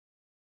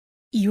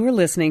You're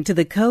listening to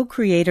the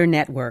Co-Creator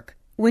Network.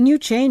 When you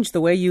change the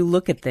way you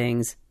look at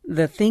things,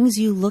 the things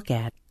you look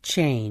at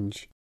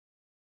change.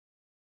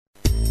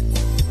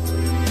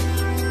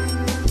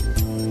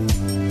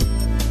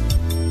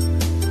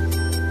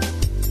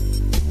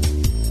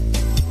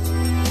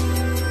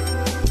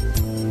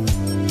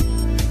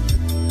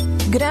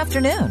 Good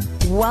afternoon.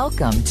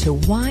 Welcome to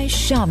Why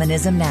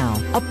Shamanism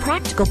Now, a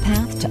practical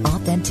path to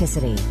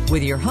authenticity,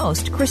 with your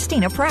host,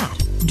 Christina Pratt,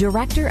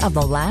 Director of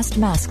the Last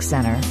Mask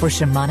Center for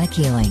Shamanic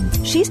Healing.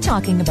 She's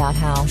talking about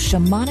how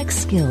shamanic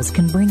skills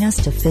can bring us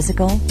to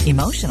physical,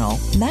 emotional,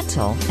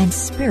 mental, and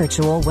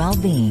spiritual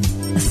well-being,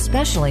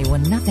 especially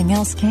when nothing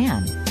else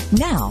can.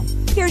 Now,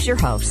 here's your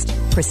host,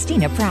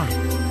 Christina Pratt.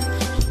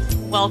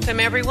 Welcome,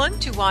 everyone,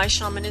 to Why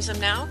Shamanism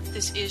Now.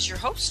 This is your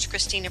host,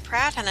 Christina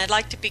Pratt, and I'd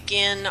like to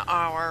begin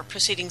our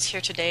proceedings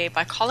here today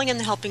by calling in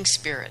the helping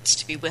spirits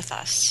to be with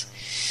us.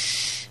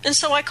 And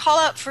so I call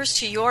out first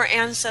to your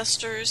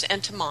ancestors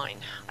and to mine.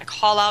 I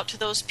call out to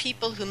those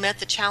people who met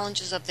the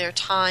challenges of their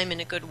time in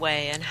a good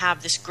way and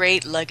have this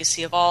great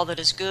legacy of all that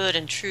is good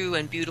and true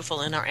and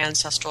beautiful in our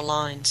ancestral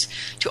lines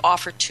to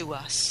offer to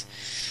us.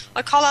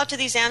 I call out to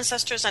these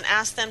ancestors and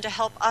ask them to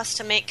help us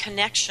to make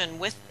connection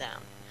with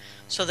them,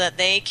 so that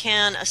they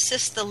can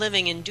assist the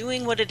living in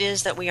doing what it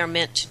is that we are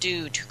meant to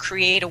do, to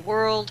create a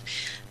world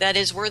that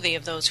is worthy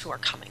of those who are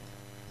coming.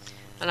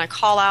 And I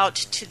call out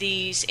to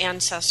these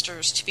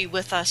ancestors to be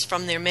with us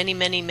from their many,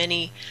 many,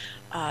 many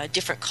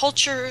different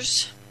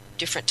cultures,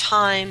 different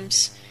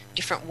times,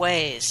 different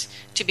ways,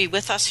 to be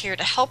with us here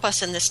to help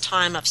us in this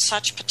time of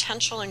such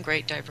potential and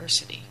great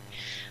diversity.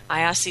 I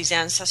ask these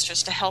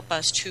ancestors to help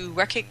us to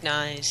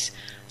recognize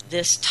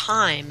this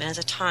time as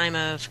a time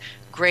of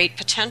great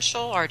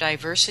potential, our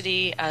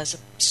diversity as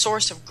a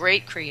source of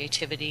great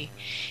creativity,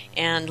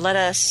 and let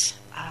us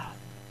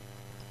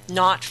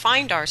not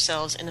find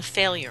ourselves in a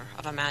failure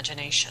of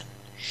imagination.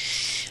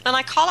 And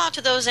I call out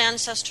to those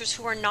ancestors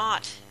who are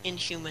not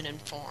inhuman in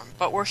form,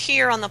 but were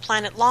here on the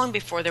planet long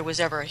before there was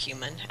ever a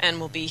human, and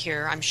will be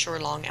here, I'm sure,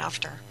 long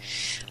after.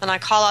 And I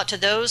call out to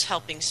those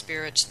helping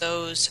spirits,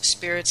 those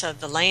spirits of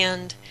the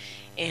land,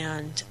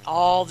 and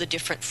all the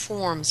different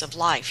forms of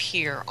life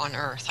here on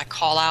earth. I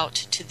call out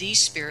to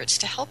these spirits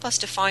to help us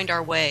to find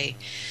our way,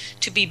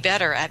 to be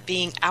better at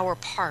being our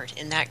part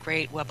in that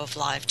great web of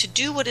life, to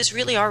do what is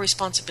really our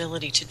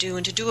responsibility to do,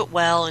 and to do it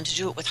well, and to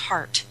do it with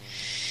heart,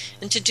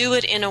 and to do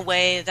it in a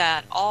way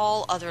that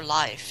all other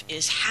life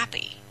is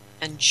happy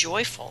and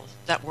joyful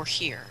that we're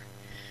here,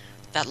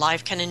 that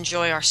life can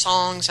enjoy our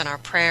songs and our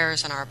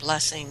prayers and our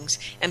blessings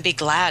and be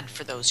glad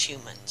for those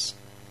humans.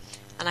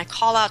 And I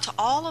call out to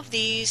all of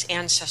these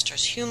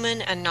ancestors,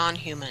 human and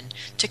non-human,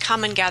 to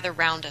come and gather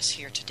round us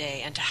here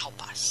today and to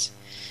help us.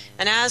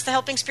 And as the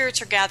helping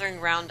spirits are gathering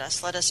around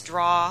us, let us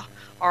draw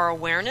our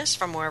awareness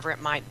from wherever it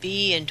might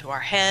be into our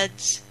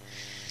heads.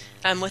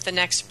 And with the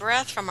next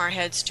breath, from our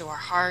heads to our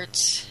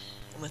hearts.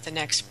 And with the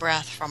next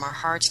breath, from our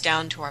hearts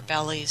down to our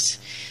bellies.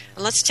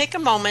 And let's take a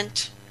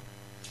moment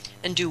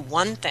and do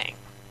one thing,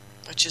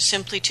 which is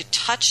simply to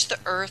touch the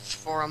earth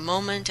for a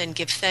moment and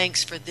give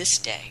thanks for this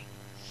day.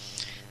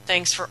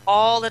 Thanks for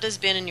all that has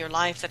been in your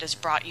life that has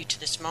brought you to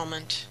this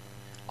moment,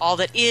 all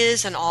that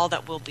is and all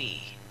that will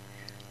be.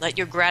 Let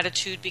your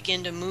gratitude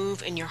begin to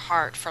move in your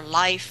heart for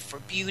life, for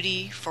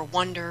beauty, for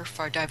wonder,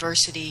 for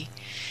diversity,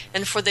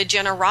 and for the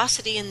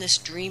generosity in this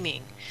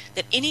dreaming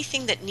that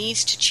anything that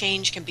needs to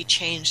change can be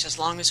changed as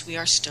long as we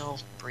are still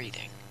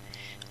breathing.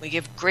 We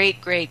give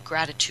great, great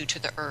gratitude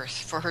to the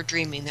earth for her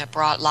dreaming that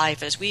brought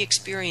life as we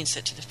experience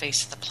it to the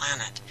face of the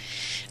planet.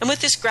 And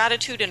with this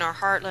gratitude in our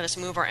heart, let us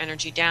move our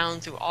energy down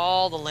through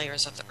all the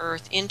layers of the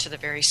earth into the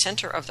very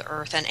center of the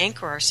earth and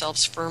anchor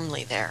ourselves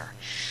firmly there,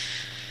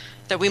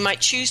 that we might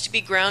choose to be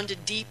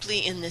grounded deeply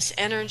in this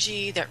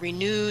energy that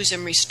renews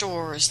and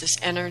restores, this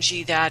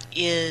energy that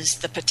is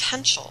the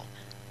potential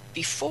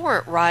before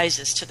it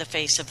rises to the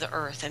face of the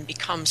earth and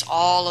becomes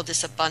all of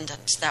this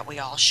abundance that we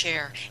all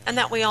share and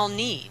that we all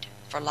need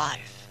for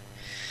life.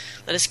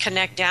 Let us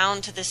connect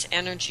down to this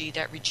energy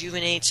that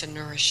rejuvenates and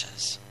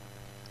nourishes,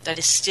 that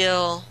is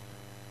still,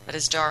 that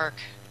is dark,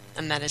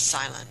 and that is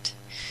silent.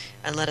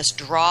 And let us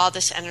draw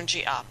this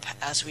energy up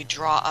as we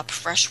draw up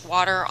fresh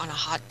water on a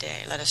hot day.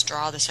 Let us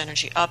draw this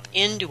energy up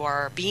into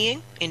our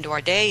being, into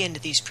our day,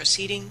 into these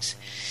proceedings.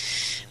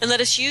 And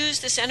let us use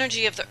this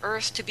energy of the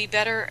earth to be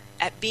better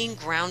at being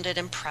grounded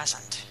and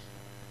present.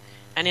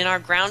 And in our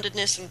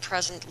groundedness and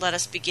present, let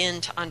us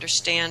begin to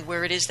understand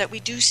where it is that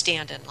we do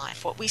stand in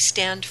life, what we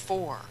stand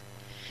for,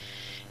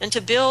 and to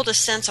build a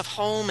sense of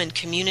home and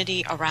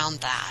community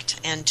around that,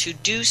 and to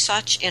do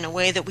such in a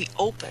way that we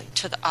open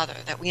to the other,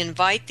 that we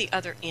invite the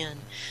other in,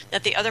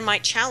 that the other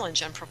might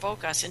challenge and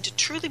provoke us into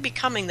truly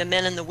becoming the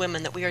men and the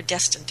women that we are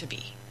destined to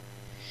be.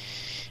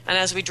 And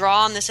as we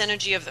draw on this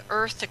energy of the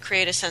earth to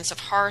create a sense of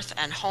hearth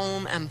and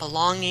home and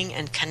belonging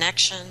and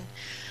connection,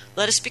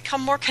 let us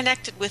become more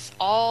connected with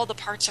all the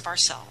parts of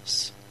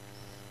ourselves,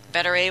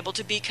 better able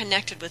to be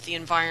connected with the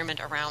environment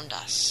around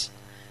us,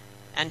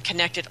 and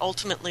connected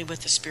ultimately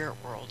with the spirit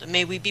world. And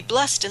may we be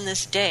blessed in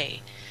this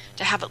day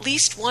to have at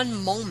least one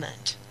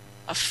moment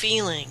of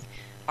feeling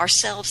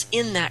ourselves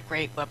in that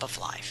great web of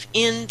life,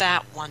 in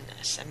that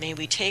oneness. And may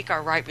we take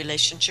our right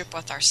relationship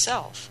with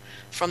ourselves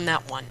from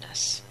that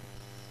oneness.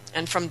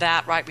 And from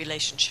that right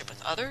relationship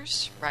with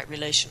others, right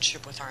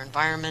relationship with our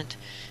environment,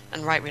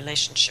 and right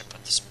relationship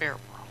with the spirit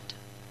world.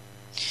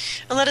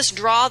 And let us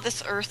draw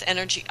this earth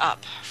energy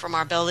up from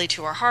our belly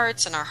to our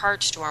hearts and our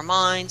hearts to our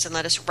minds, and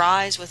let us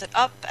rise with it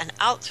up and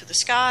out through the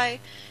sky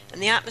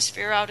and the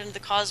atmosphere, out into the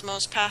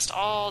cosmos, past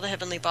all the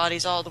heavenly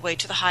bodies, all the way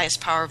to the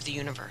highest power of the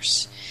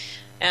universe.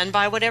 And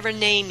by whatever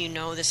name you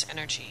know this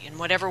energy, in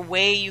whatever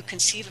way you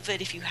conceive of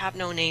it, if you have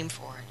no name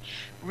for it,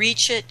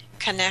 reach it,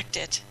 connect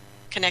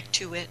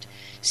to it,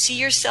 see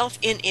yourself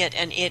in it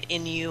and it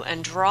in you,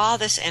 and draw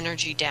this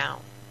energy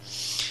down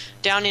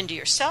into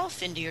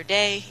yourself, into your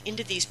day,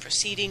 into these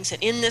proceedings.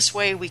 And in this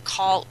way we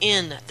call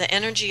in the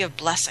energy of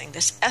blessing,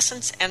 this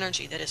essence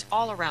energy that is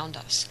all around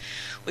us.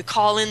 We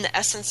call in the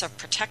essence of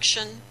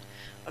protection,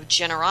 of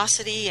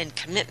generosity and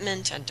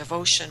commitment and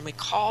devotion. We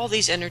call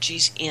these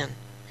energies in.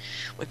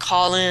 We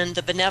call in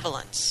the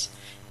benevolence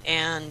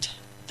and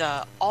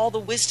all the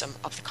wisdom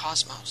of the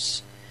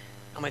cosmos.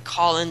 And we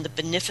call in the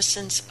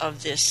beneficence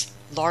of this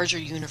larger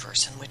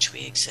universe in which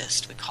we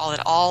exist. We call it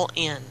all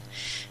in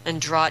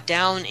and draw it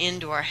down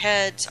into our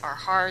heads, our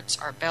hearts,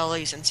 our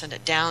bellies, and send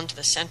it down to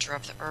the center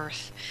of the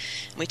earth.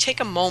 And we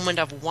take a moment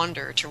of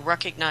wonder to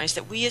recognize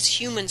that we as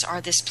humans are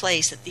this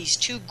place, that these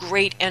two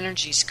great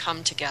energies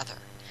come together.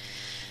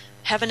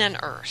 Heaven and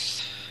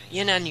earth,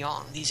 yin and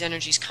yang, these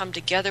energies come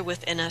together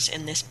within us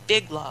in this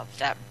big love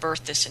that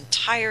birthed this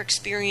entire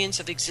experience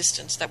of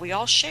existence that we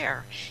all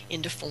share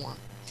into form.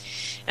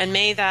 And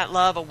may that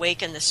love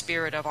awaken the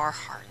spirit of our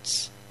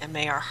hearts, and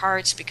may our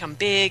hearts become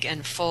big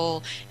and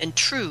full and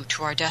true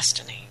to our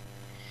destiny.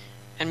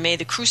 And may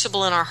the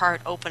crucible in our heart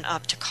open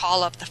up to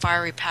call up the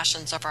fiery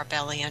passions of our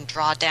belly and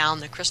draw down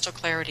the crystal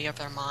clarity of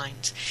our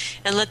minds,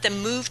 and let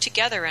them move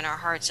together in our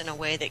hearts in a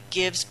way that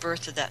gives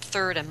birth to that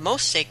third and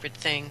most sacred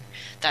thing,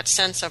 that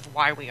sense of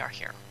why we are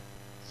here.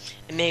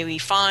 And may we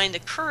find the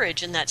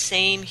courage in that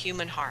same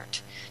human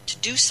heart to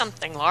do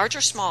something large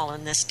or small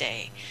in this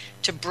day,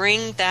 to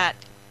bring that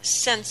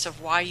sense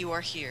of why you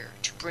are here,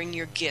 to bring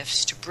your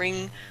gifts, to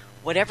bring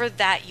whatever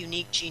that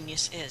unique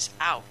genius is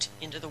out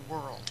into the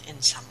world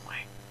in some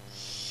way.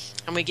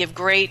 And we give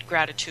great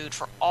gratitude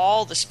for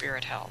all the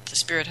spirit help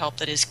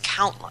that is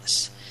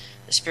countless,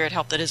 the spirit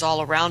help that is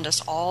all around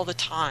us all the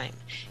time,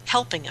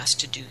 helping us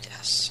to do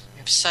this. We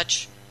have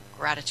such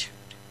gratitude.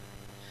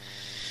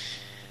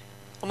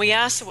 And we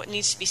ask that what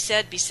needs to be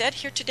said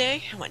here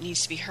today, and what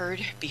needs to be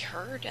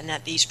heard, and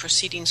that these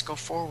proceedings go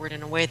forward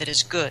in a way that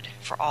is good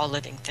for all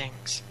living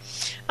things.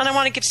 And I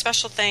want to give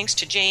special thanks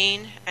to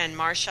Jane and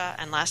Marcia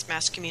and Last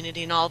Mass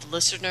community and all the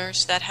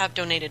listeners that have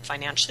donated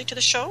financially to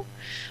the show.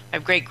 I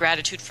have great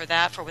gratitude for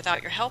that, for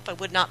without your help I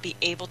would not be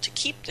able to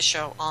keep the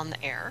show on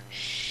the air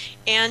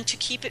and to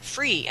keep it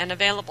free and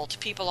available to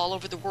people all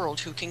over the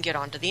world who can get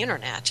onto the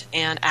internet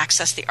and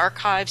access the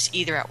archives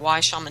either at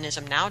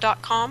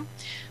whyshamanismnow.com,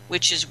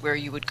 which is where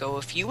you would go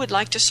if you would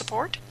like to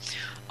support,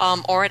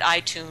 or at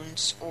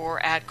iTunes or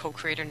at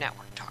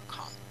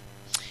co-creatornetwork.com.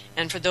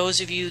 And for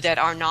those of you that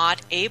are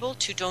not able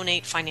to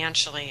donate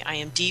financially, I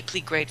am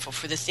deeply grateful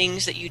for the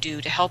things that you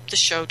do to help the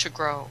show to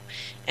grow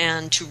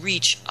and to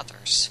reach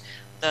others.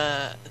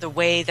 The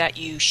way that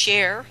you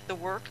share the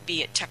work,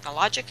 be it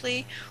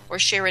technologically or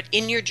share it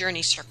in your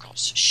journey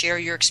circles, share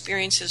your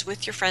experiences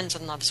with your friends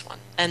and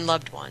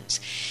loved ones.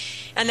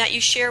 And that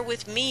you share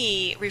with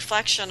me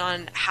reflection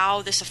on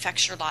how this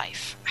affects your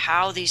life,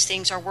 how these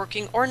things are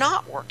working or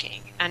not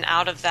working. And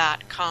out of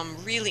that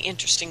come really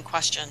interesting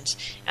questions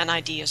and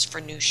ideas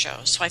for new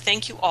shows. So I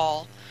thank you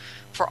all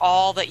for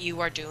all that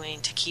you are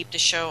doing to keep the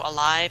show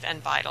alive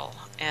and vital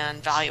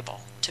and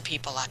valuable to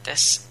people at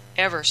this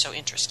ever so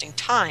interesting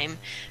time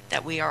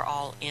that we are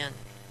all in.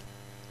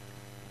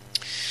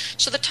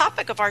 So the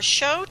topic of our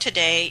show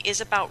today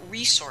is about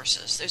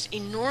resources. There's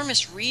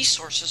enormous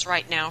resources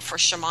right now for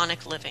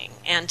shamanic living.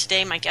 And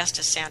today my guest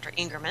is Sandra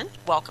Ingerman.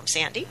 Welcome,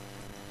 Sandy.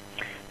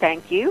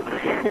 Thank you.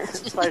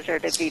 Pleasure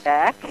to be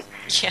back,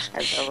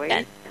 as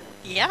always.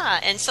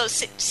 And so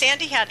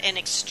Sandy had an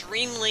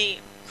extremely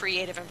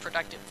creative and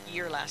productive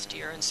year last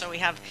year. And so we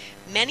have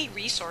many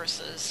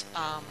resources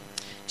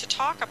to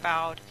talk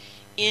about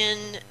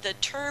in the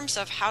terms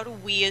of how do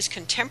we as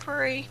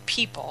contemporary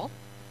people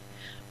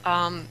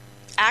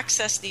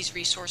access these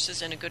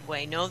resources in a good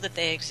way, know that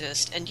they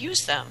exist, and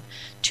use them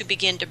to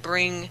begin to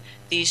bring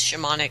these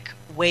shamanic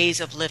ways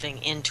of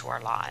living into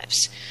our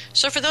lives.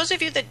 So for those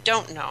of you that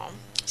don't know,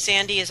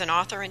 Sandy is an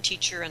author and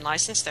teacher and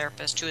licensed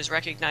therapist who is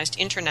recognized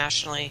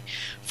internationally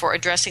for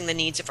addressing the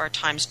needs of our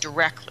times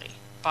directly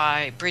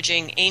by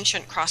bridging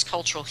ancient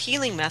cross-cultural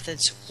healing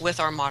methods with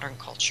our modern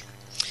culture.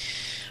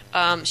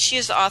 She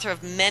is the author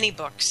of many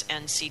books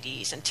and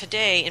CDs, and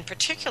today in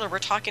particular we're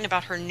talking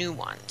about her new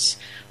ones.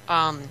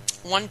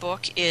 One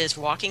book is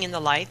Walking in the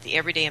Light, The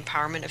Everyday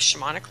Empowerment of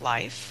Shamanic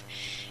Life.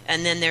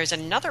 And then there's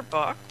another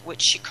book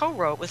which she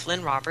co-wrote with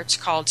Lynn Roberts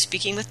called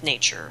Speaking with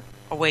Nature,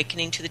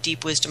 Awakening to the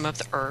Deep Wisdom of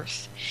the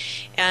Earth.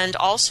 And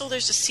also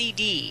there's a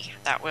CD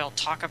that we'll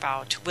talk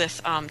about with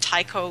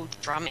taiko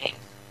drumming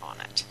on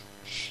it.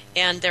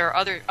 And there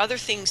are other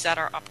things that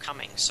are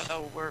upcoming.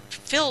 So we're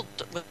filled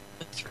with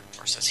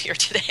resources here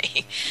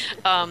today.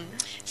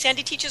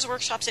 Sandy teaches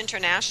workshops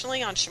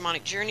internationally on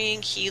shamanic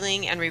journeying,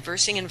 healing, and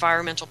reversing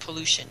environmental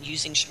pollution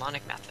using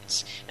shamanic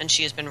methods. And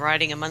she has been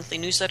writing a monthly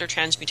newsletter,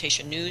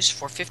 Transmutation News,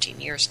 for 15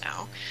 years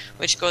now,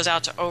 which goes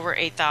out to over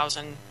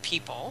 8,000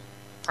 people,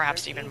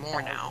 perhaps even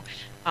more now.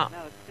 No,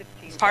 it's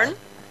 15,000. Pardon?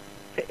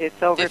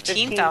 It's over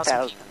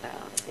 15,000 now.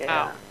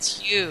 Yeah. Oh, it's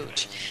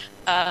huge.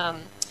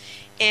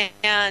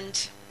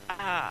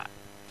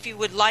 If you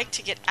would like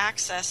to get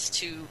access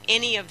to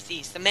any of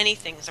these, the many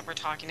things that we're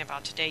talking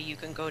about today, you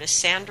can go to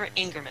Sandra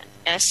Ingerman,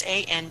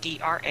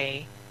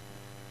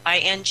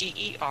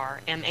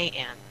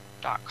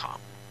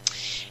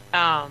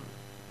 SandraIngerman.com.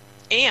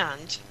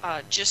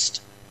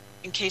 Just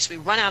in case we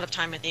run out of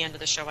time at the end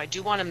of the show, I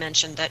do want to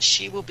mention that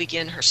she will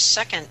begin her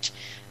second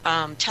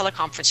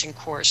teleconferencing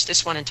course,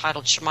 this one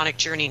entitled Shamanic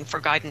Journeying for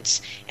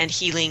Guidance and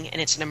Healing,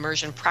 and it's an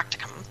immersion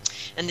practicum.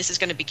 And this is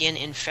going to begin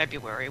in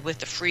February with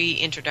the free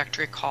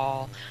introductory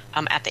call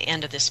at the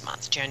end of this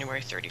month,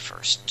 January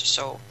 31st.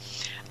 So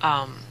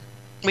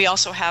we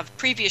also have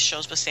previous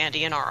shows with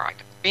Sandy in our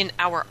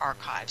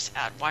archives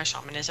at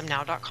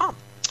whyshamanismnow.com.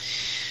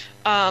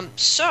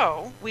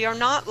 So we are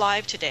not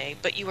live today,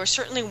 but you are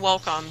certainly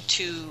welcome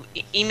to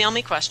email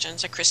me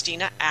questions at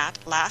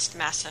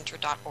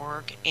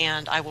Christina@lastmasscenter.org,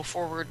 and I will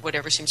forward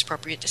whatever seems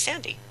appropriate to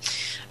Sandy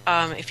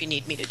if you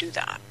need me to do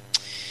that.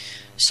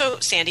 So,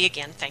 Sandy,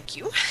 again, thank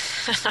you.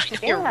 I know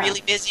you're really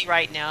busy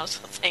right now,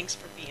 so thanks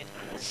for being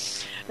here.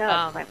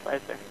 No, it's my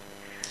pleasure.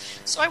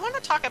 So I want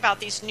to talk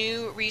about these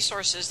new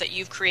resources that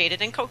you've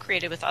created and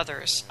co-created with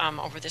others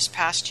over this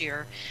past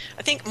year.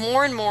 I think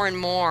more and more and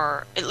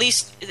more, at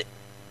least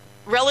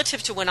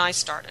relative to when I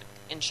started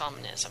in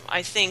shamanism,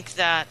 I think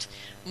that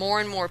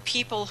more and more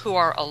people who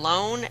are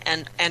alone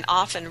and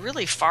often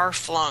really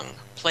far-flung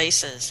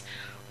places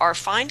are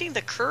finding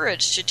the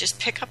courage to just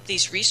pick up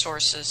these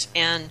resources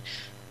and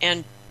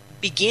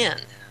begin.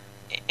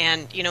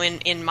 And, you know,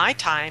 in my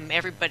time,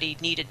 everybody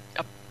needed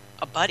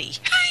a buddy.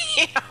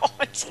 You know,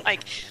 it's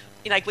like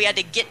we had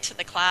to get to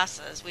the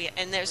classes.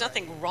 And there's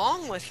nothing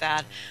wrong with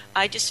that.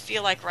 I just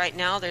feel like right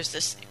now there's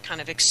this kind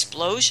of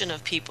explosion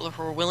of people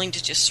who are willing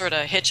to just sort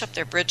of hitch up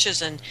their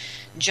britches and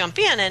jump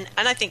in. And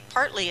I think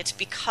partly it's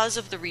because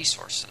of the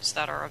resources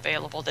that are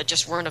available that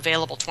just weren't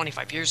available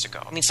 25 years ago.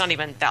 I mean, it's not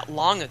even that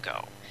long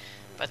ago,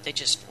 but they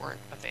just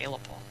weren't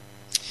available.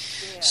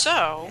 Yeah.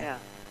 So...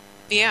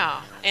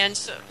 Yeah, and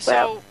so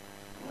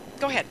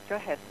go ahead. Go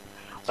ahead.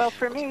 Well,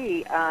 for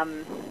me,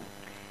 I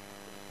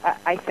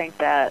think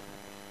that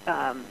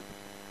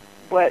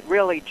what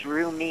really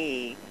drew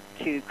me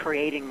to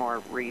creating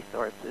more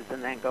resources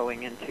and then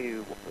going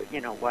into,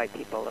 you know, why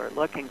people are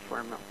looking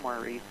for more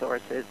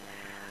resources.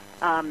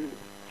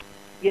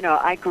 You know,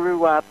 I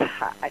grew up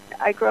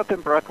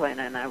in Brooklyn,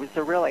 and I was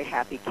a really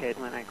happy kid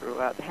when I grew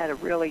up. I had a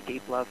really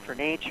deep love for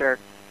nature.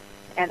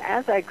 And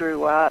as I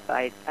grew up,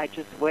 I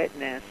just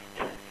witnessed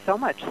so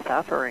much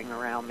suffering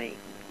around me.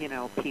 You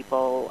know,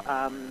 people,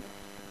 I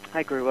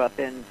grew up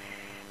in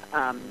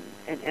an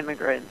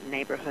immigrant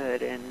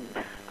neighborhood in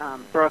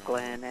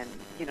Brooklyn, and,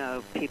 you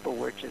know, people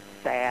were just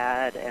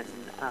sad and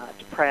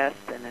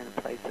depressed and in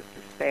a place of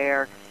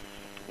despair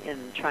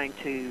in trying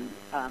to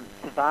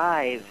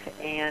survive.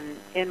 And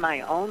in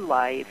my own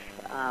life,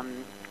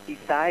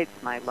 besides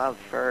my love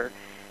for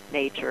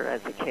nature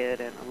as a kid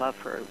and a love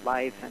for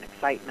life and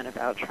excitement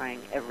about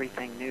trying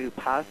everything new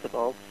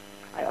possible,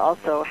 I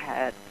also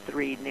had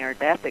 3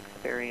 near-death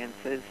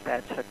experiences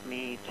that took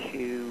me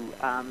to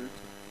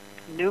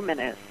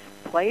numinous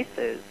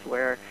places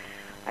where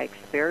I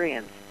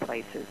experienced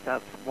places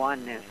of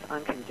oneness,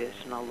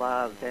 unconditional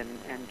love,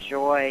 and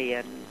joy,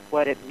 and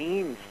what it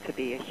means to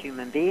be a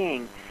human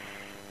being.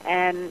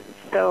 And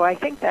so I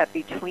think that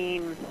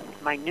between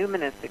my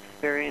numinous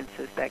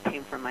experiences that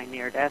came from my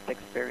near-death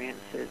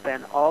experiences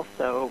and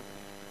also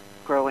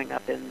growing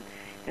up in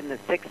the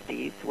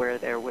 60s where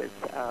there was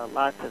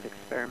lots of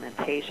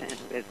experimentation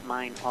with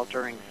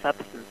mind-altering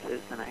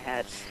substances, and I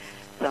had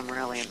some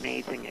really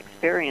amazing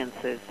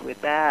experiences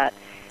with that,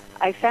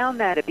 I found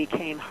that it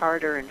became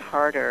harder and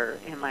harder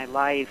in my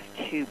life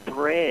to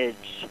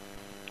bridge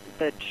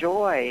the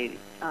joy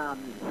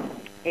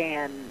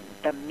and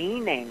the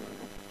meaning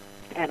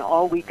and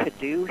all we could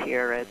do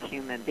here as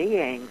human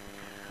beings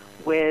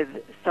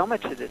with so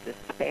much of the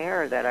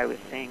despair that I was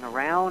seeing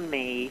around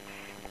me.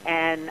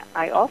 And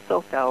I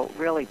also felt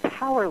really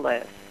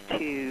powerless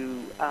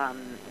to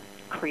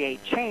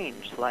create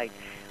change, like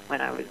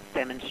when I was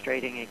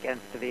demonstrating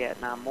against the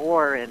Vietnam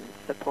War and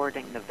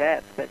supporting the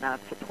vets but not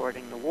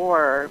supporting the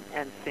war,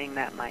 and seeing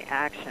that my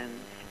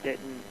actions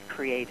didn't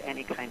create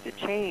any kind of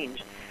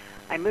change.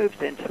 I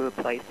moved into a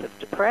place of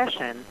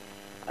depression,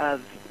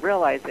 of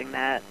realizing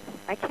that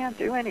I can't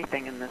do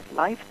anything in this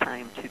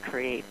lifetime to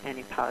create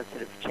any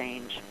positive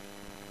change.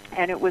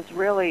 And it was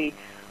really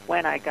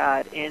when I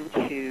got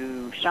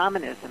into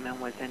shamanism and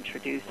was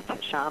introduced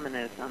to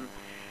shamanism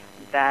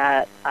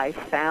that I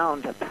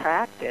found a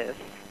practice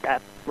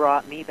that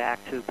brought me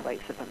back to a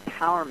place of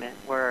empowerment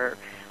where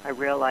I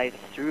realized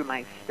through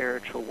my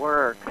spiritual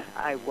work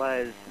I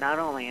was not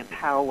only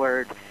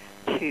empowered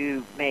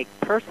to make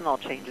personal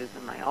changes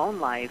in my own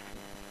life,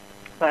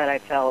 but I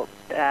felt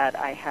that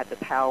I had the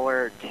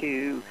power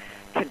to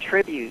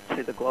contribute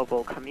to the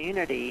global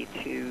community,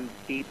 to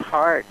be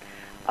part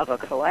of a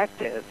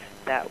collective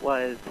that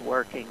was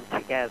working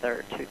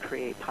together to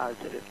create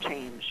positive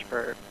change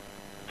for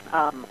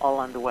all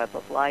on the web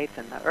of life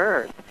and the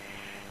earth.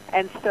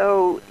 And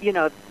so,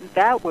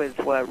 that was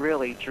what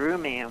really drew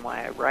me and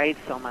why I write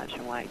so much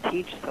and why I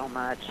teach so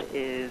much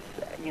is,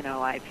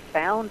 I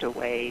found a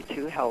way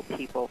to help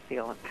people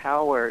feel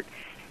empowered.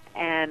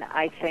 And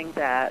I think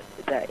that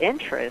the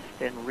interest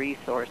in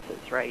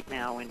resources right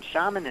now, in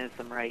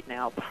shamanism right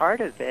now,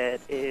 part of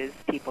it is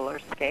people are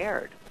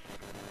scared.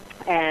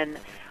 And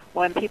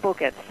when people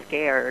get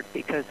scared,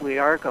 because we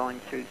are going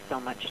through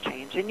so much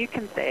change, and you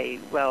can say,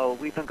 well,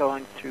 we've been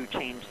going through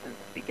change since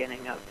the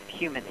beginning of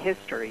human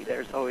history.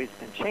 There's always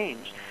been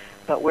change.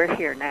 But we're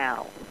here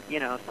now,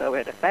 so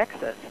it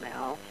affects us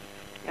now.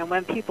 And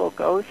when people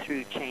go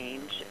through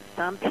change,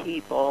 some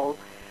people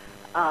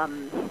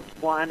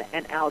want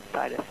an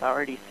outside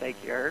authority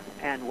figure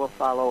and will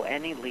follow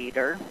any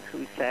leader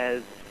who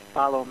says,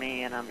 follow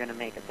me and I'm going to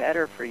make it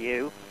better for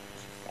you.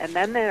 And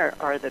then there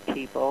are the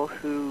people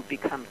who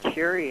become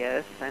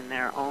curious and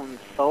their own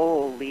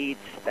soul leads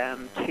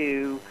them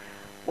to,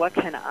 what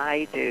can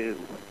I do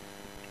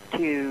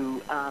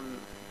to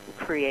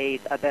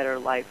create a better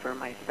life for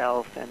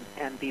myself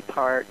and be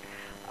part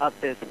of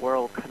this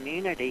world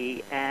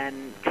community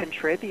and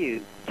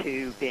contribute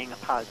to being a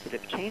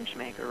positive change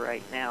maker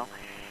right now.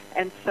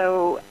 And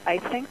so I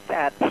think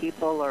that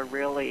people are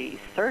really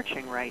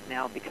searching right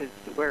now because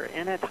we're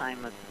in a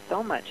time of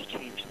so much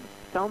change and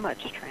so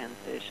much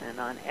transition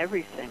on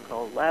every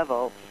single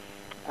level,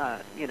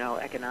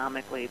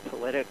 economically,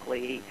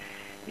 politically,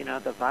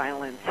 the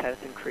violence has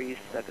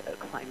increased, the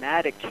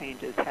climatic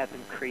changes have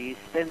increased,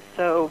 and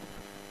so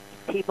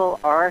people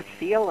are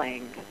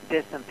feeling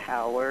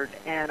disempowered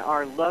and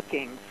are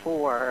looking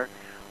for,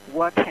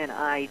 what can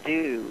I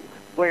do?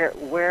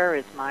 Where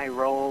is my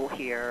role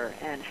here,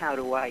 and how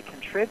do I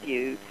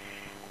contribute?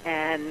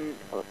 And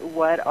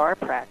what are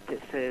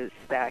practices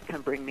that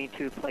can bring me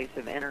to a place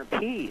of inner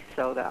peace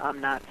so that I'm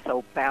not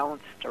so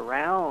bounced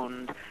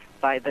around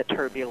by the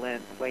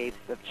turbulent waves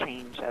of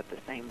change at the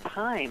same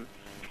time?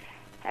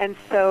 And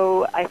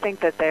so I think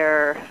that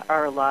there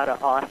are a lot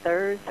of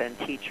authors and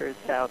teachers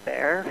out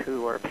there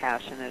who are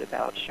passionate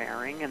about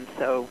sharing, and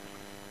so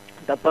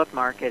the book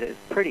market is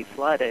pretty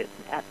flooded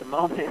at the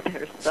moment.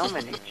 There's so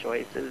many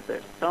choices,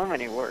 there's so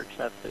many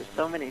workshops, there's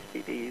so many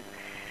CDs.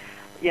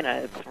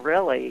 It's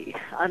really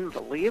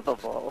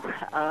unbelievable.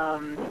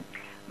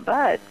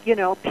 But,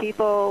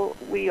 people,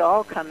 we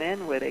all come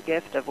in with a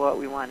gift of what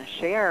we want to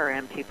share,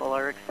 and people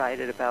are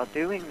excited about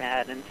doing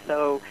that. And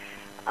so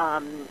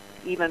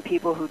even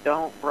people who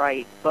don't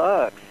write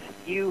books,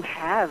 you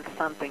have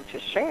something to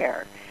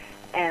share.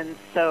 And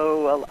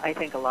so I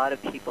think a lot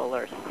of people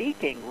are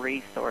seeking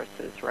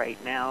resources right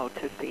now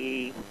to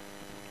see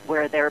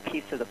where their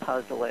piece of the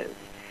puzzle is.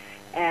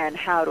 And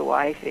how do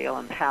I feel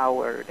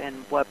empowered,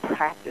 and what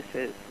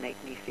practices make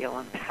me feel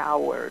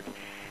empowered,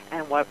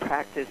 and what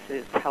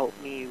practices help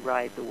me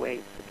ride the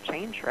waves of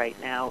change right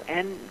now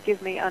and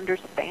give me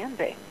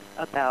understanding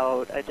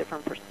about a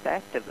different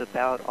perspective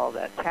about all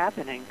that's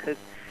happening, because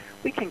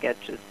we can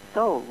get just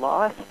so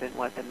lost in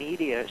what the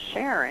media is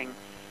sharing,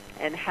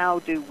 and how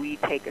do we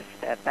take a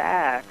step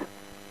back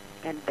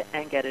and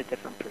get a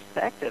different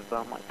perspective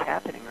on what's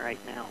happening right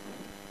now.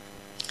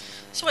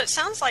 So it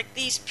sounds like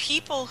these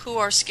people who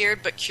are scared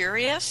but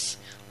curious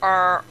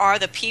are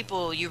the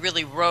people you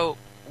really wrote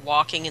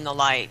Walking in the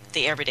Light,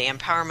 the Everyday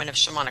Empowerment of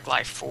Shamanic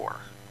Life for.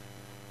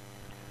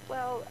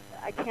 Well,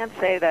 I can't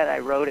say that I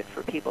wrote it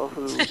for people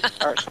who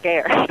are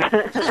scared.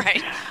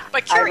 Right,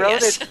 but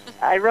curious.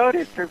 I wrote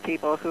it for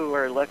people who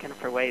are looking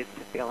for ways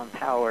to feel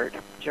empowered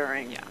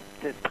during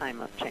this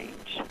time of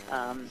change.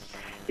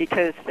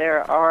 Because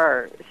there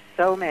are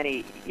so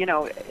many,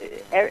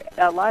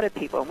 a lot of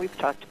people, and we've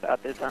talked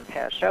about this on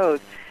past shows,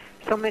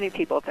 so many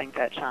people think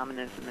that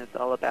shamanism is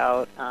all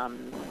about,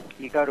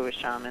 you go to a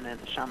shaman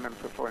and the shaman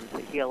performs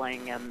the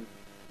healing and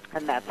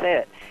that's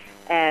it.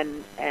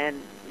 And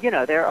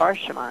there are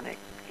shamanic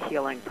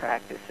healing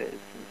practices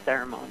and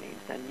ceremonies,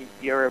 and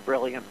you're a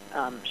brilliant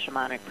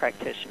shamanic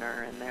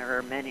practitioner, and there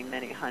are many,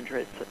 many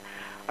hundreds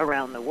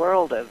around the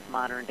world of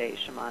modern-day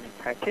shamanic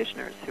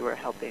practitioners who are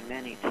helping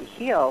many to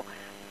heal.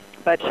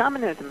 But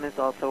shamanism is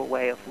also a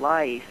way of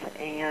life,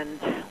 and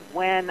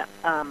when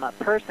a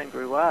person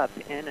grew up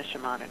in a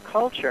shamanic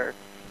culture,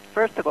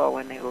 first of all,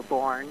 when they were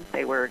born,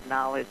 they were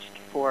acknowledged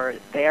for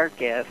their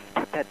gift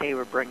that they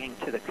were bringing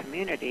to the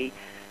community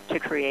to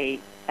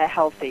create a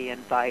healthy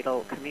and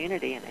vital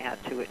community and add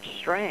to its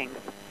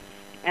strength.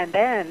 And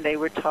then they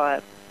were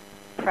taught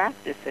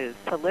practices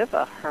to live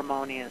a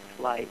harmonious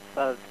life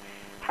of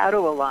how to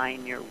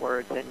align your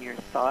words and your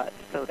thoughts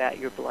so that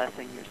you're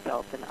blessing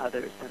yourself and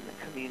others in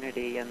the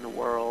community and the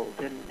world,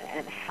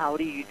 and how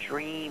do you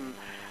dream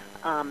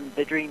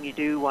the dream you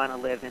do want to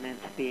live into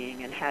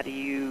being, and how do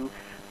you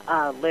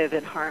live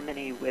in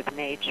harmony with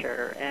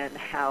nature, and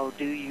how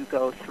do you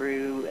go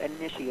through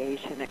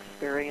initiation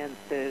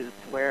experiences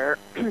where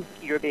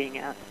you're being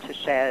asked to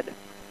shed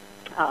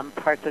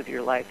parts of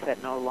your life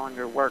that no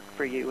longer work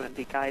for you and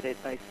be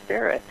guided by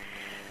spirit.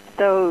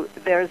 So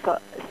there's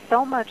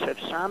so much of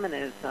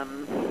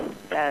shamanism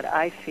that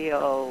I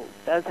feel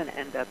doesn't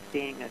end up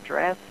being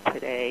addressed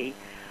today,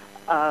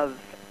 of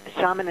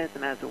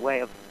shamanism as a way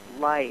of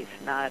life,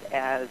 not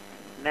as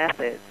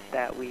methods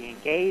that we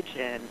engage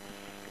in.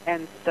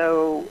 And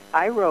so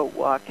I wrote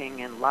Walking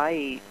in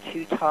Light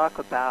to talk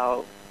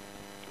about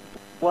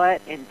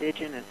what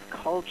indigenous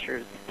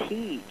cultures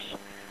teach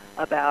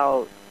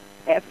about,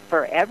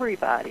 for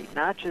everybody,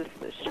 not just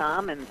the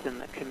shamans in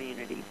the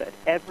community, but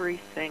every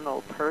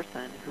single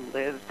person who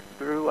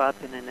grew up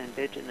in an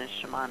indigenous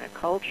shamanic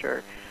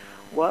culture.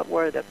 What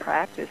were the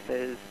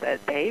practices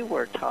that they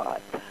were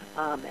taught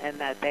and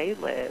that they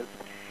lived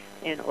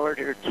in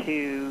order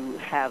to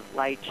have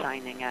light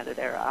shining out of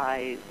their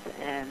eyes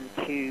and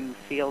to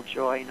feel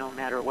joy no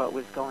matter what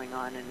was going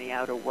on in the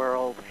outer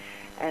world,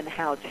 and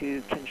how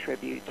to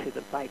contribute to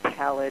the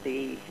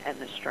vitality and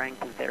the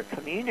strength of their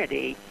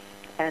community,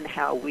 and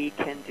how we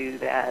can do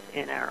that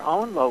in our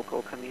own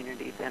local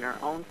communities, in our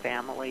own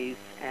families,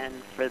 and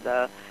for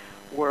the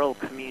world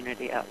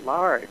community at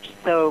large.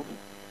 So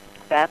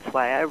that's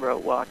why I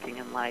wrote Walking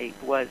in Light,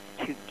 was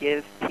to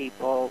give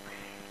people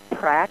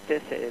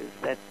practices,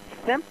 that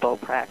simple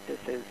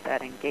practices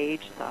that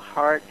engage the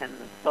heart and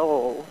the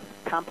soul.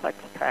 Complex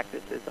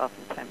practices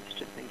oftentimes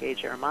just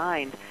engage our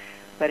mind,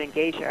 but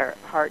engage our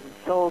heart and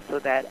soul, so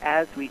that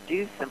as we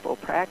do simple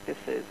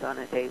practices on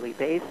a daily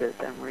basis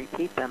and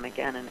repeat them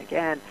again and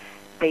again,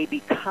 they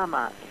become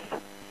us,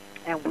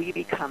 and we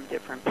become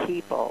different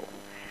people,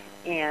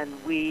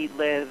 and we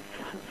live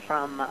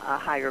from a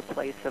higher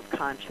place of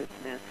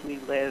consciousness. We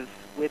live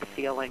with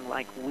feeling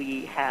like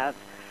we have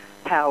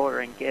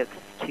power and gifts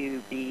to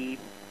be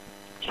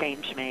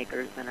change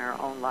makers in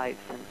our own lives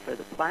and for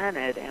the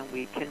planet, and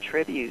we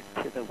contribute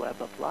to the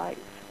web of life.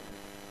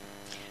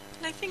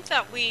 And I think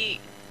that we,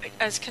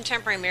 as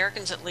contemporary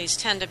Americans at least,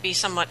 tend to be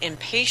somewhat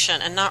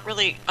impatient and not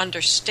really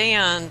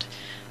understand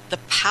the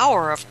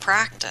power of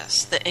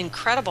practice, the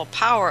incredible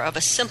power of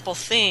a simple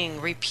thing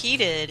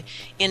repeated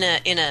in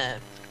a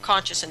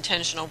conscious,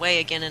 intentional way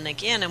again and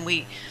again. And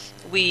we're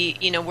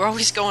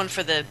always going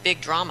for the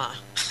big drama.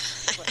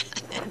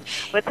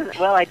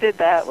 Well, I did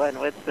that one.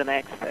 What's the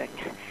next thing?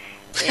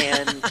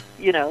 And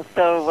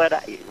so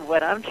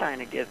what I'm trying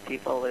to give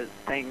people is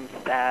things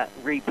that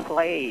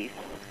replace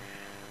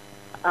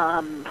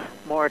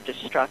more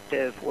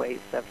destructive ways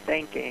of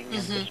thinking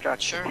and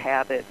destructive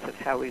habits of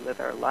how we live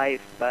our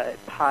life,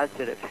 but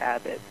positive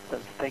habits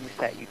of things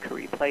that you can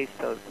replace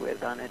those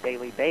with on a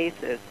daily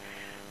basis,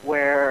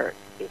 where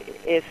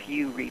if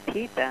you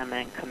repeat them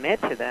and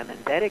commit to them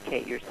and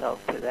dedicate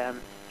yourself to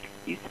them,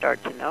 you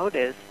start to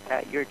notice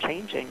that you're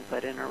changing,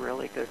 but in a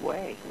really good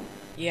way.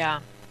 Yeah.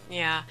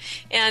 Yeah,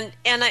 and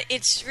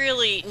it's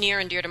really near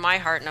and dear to my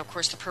heart, and of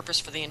course the purpose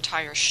for the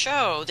entire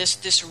show,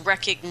 this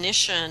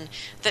recognition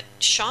that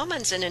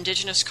shamans and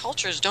indigenous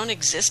cultures don't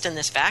exist in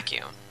this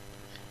vacuum.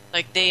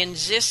 Like they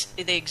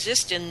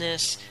exist in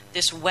this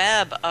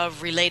web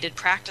of related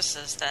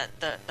practices that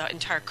the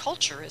entire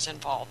culture is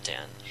involved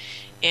in,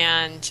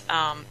 and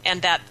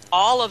that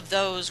all of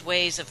those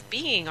ways of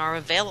being are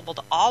available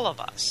to all of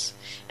us.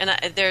 And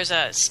there's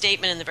a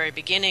statement in the very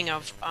beginning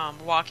of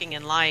Walking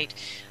in Light,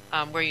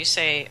 where you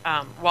say,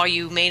 while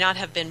you may not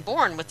have been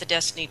born with the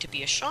destiny to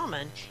be a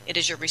shaman, it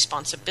is your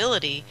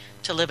responsibility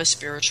to live a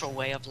spiritual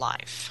way of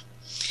life.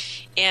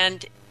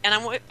 And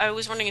I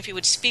was wondering if you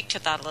would speak to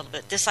that a little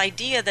bit, this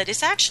idea that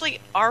it's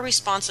actually our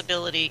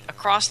responsibility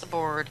across the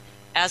board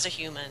as a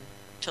human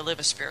to live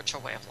a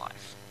spiritual way of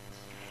life.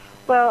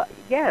 Well,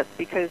 yes,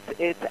 because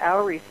it's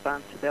our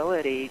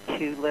responsibility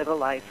to live a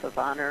life of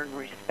honor and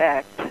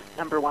respect,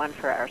 number one,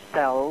 for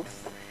ourselves,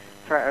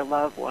 for our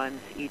loved ones,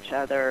 each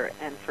other,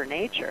 and for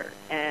nature.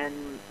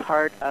 And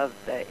part of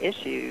the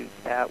issues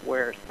that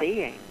we're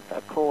seeing,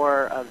 the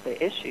core of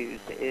the issues,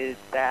 is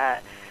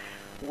that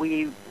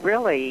we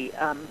really,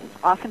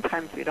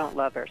 oftentimes we don't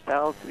love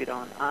ourselves, we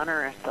don't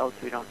honor ourselves,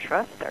 we don't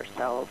trust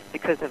ourselves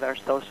because of our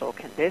social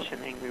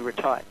conditioning. We were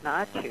taught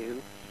not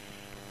to.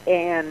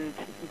 And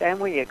then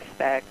we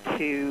expect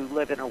to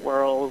live in a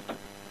world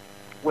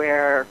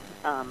where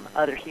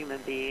other human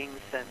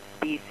beings and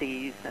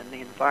species and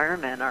the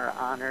environment are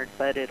honored,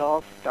 but it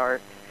all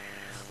starts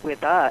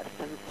with us.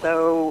 And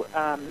so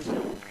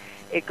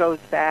it goes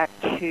back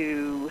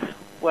to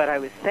what I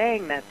was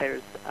saying, that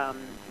there's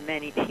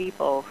many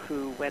people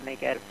who, when they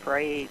get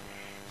afraid,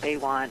 they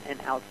want an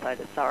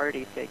outside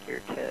authority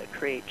figure to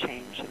create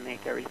change and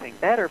make everything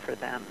better for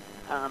them.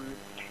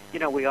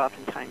 We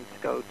oftentimes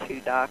go to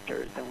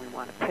doctors and we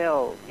want a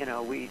pill.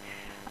 We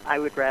I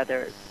would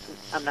rather,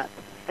 I'm not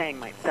saying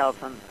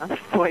myself, I'm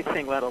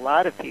voicing what a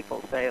lot of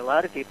people say. A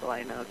lot of people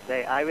I know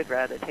say, I would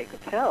rather take a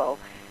pill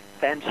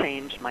than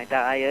change my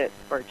diet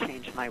or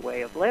change my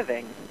way of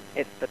living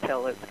if the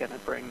pill is going to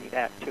bring me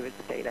back to a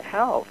state of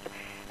health.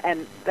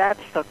 And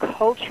that's the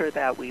culture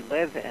that we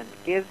live in.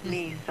 Give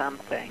me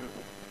something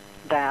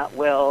that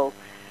will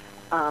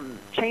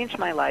change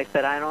my life,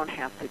 but I don't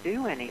have to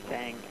do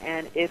anything.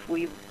 And if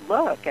we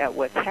look at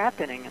what's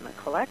happening in the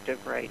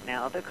collective right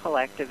now, the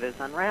collective is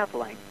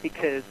unraveling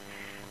because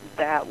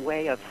that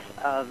way of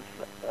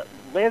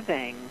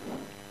living,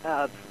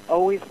 of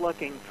always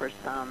looking for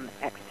some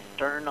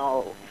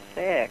external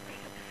fix,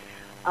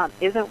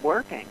 isn't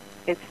working.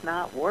 It's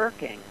not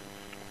working.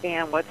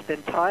 And what's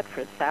been taught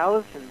for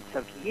thousands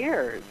of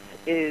years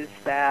is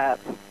that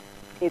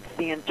it's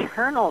the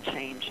internal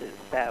changes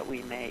that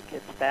we make.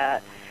 It's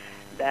that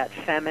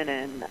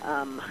feminine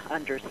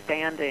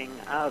understanding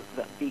of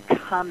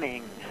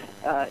becoming.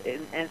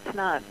 And it's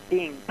not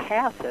being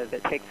passive.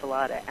 It takes a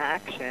lot of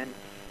action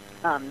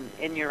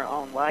in your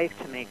own life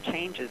to make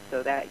changes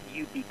so that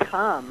you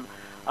become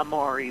a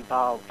more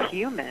evolved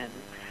human.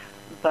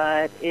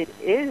 But it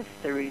is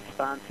the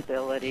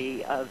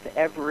responsibility of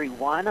every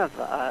one of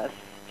us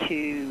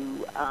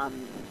to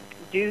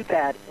do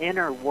that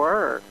inner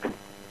work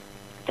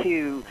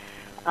to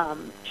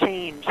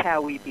change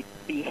how we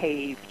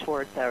behave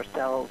towards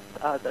ourselves,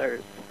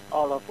 others,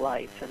 all of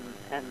life,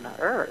 and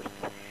the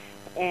earth.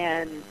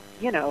 And,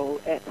 you know,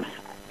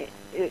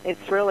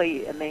 it's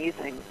really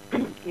amazing.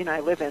 You know, I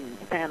live in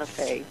Santa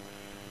Fe,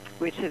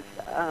 which is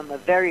a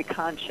very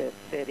conscious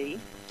city.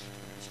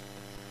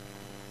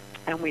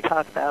 And we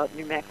talk about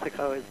New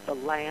Mexico as the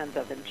land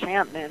of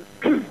enchantment.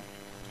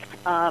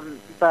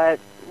 But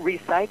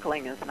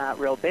recycling is not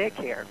real big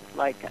here.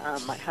 Like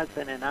my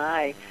husband and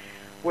I,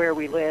 where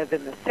we live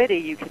in the city,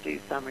 you could do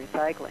some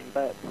recycling.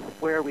 But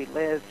where we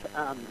live,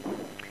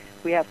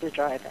 we have to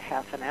drive a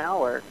half an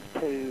hour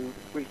to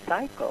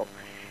recycle.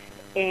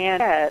 And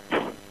yet,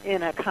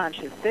 in a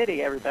conscious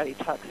city, everybody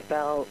talks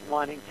about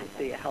wanting to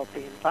see a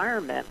healthy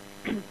environment.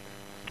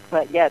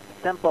 But yet,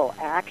 simple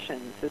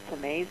actions, it's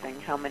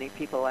amazing how many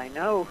people I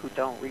know who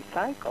don't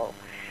recycle.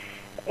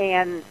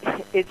 And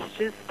it's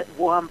just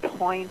one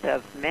point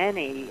of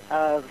many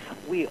of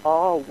we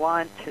all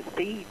want to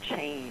see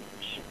change,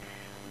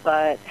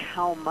 but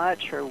how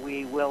much are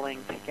we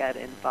willing to get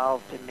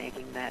involved in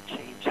making that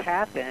change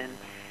happen?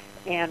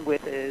 And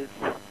with is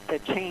the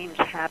change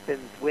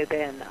happens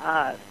within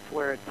us,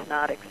 where it's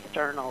not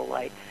external,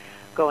 like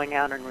going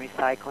out and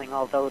recycling,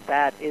 although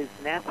that is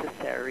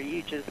necessary.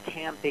 You just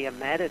can't be a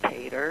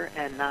meditator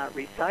and not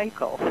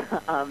recycle.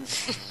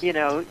 You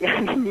know,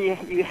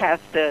 you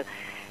have to,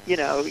 you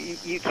know,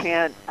 you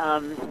can't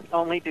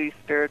only do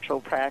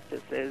spiritual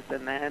practices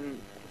and then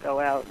go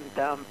out and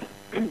dump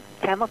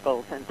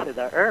chemicals into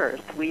the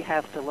earth. We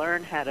have to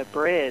learn how to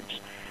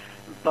bridge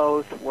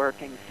both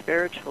working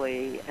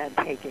spiritually and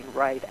taking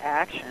right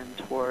action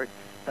towards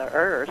the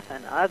earth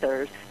and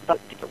others, but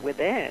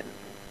within.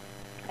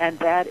 And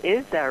that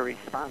is our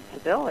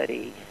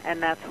responsibility,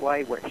 and that's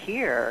why we're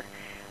here.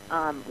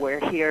 We're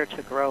here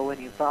to grow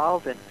and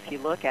evolve, and if you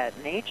look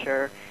at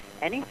nature,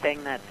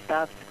 anything that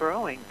stops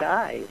growing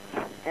dies.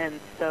 And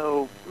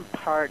so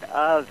part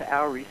of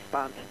our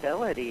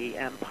responsibility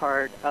and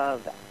part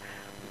of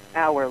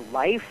our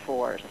life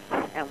force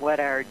and what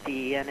our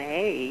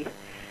DNA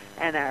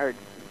and our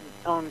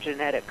own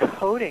genetic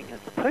coding is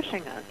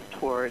pushing us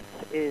towards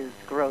is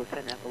growth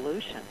and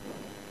evolution.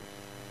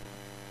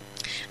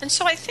 And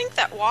so I think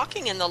that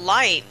walking in the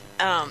light,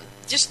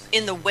 just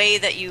in the way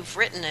that you've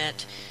written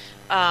it,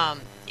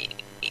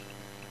 it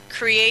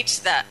creates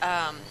that,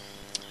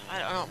 I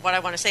don't know what I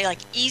want to say, like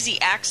easy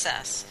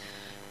access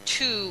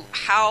to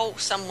how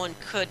someone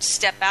could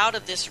step out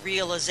of this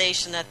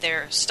realization that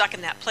they're stuck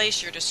in that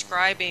place you're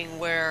describing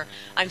where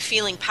I'm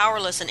feeling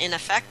powerless and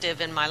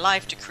ineffective in my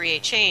life to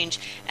create change,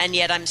 and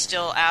yet I'm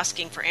still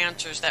asking for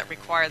answers that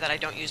require that I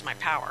don't use my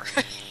power.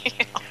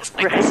 It's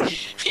like,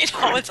 right.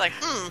 It's like,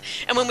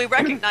 And when we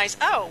recognize,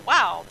 oh,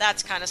 wow,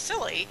 that's kind of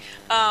silly,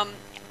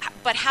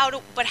 but how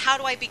do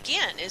I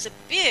begin is a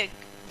big,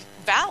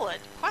 valid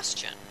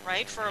question,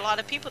 right? For a lot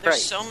of people,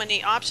 there's so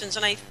many options.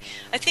 And I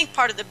think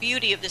part of the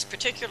beauty of this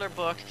particular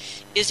book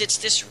is it's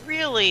this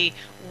really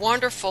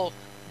wonderful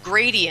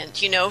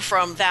gradient,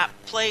 from that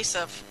place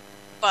of,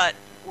 but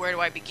where do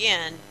I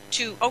begin,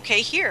 to,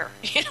 okay, here,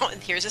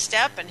 and here's a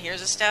step, and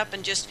here's a step,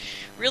 and just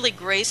really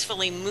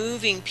gracefully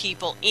moving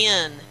people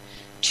in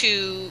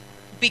to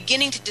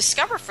beginning to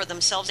discover for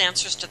themselves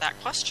answers to that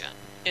question,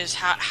 is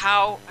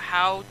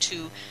how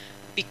to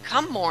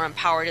become more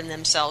empowered in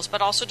themselves,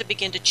 but also to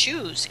begin to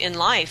choose in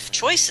life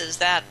choices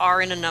that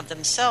are in and of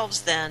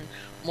themselves then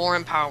more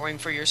empowering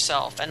for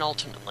yourself and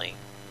ultimately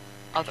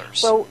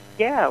others. Well,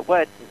 yeah,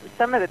 what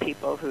some of the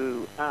people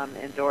who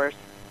endorse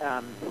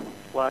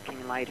Walking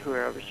in Light, who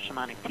are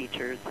shamanic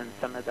teachers, and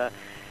some of the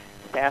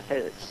staff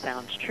at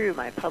Sounds True,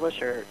 my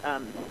publisher,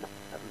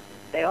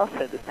 they all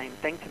said the same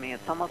thing to me.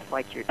 It's almost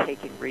like you're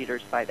taking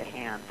readers by the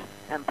hand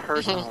and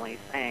personally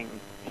saying,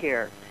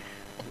 here,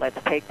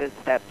 let's take this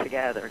step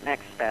together,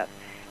 next step.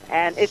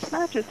 And it's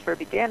not just for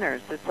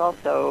beginners. It's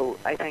also,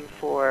 I think,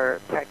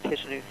 for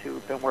practitioners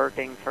who've been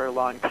working for a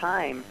long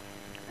time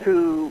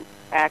who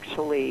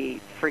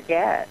actually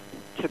forget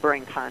to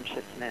bring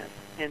consciousness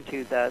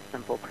into the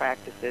simple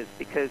practices,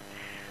 because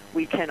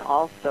we can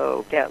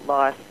also get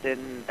lost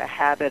in the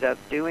habit of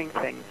doing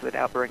things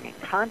without bringing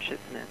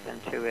consciousness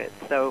into it.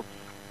 So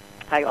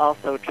I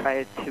also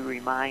try to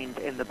remind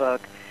in the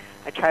book,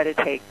 I try to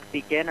take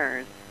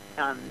beginners,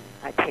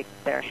 I take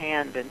their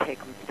hand and take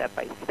them step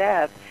by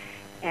step,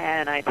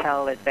 and I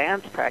tell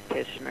advanced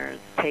practitioners,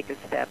 take a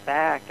step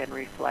back and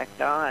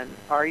reflect on,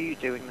 are you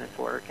doing this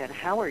work and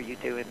how are you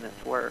doing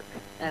this work?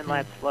 And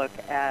let's look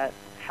at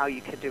how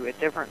you can do it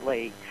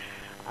differently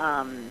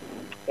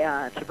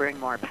to bring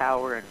more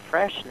power and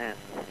freshness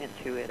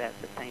into it at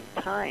the same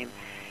time.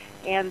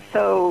 And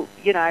so,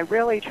 I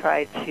really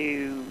try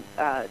to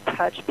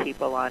touch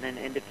people on an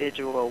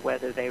individual,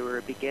 whether they were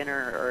a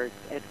beginner or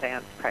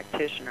advanced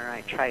practitioner.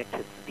 I try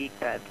to speak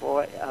that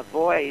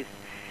voice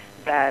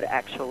that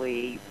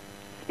actually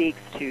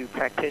speaks to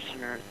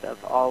practitioners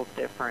of all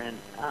different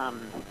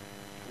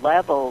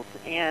levels.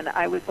 And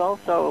I was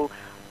also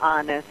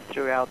honest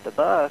throughout the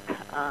book,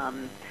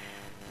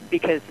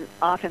 because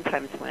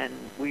oftentimes when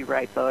we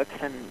write books,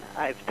 and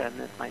I've done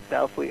this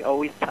myself, we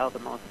always tell the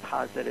most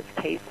positive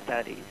case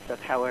studies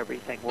of how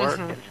everything worked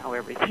and how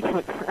everything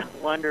was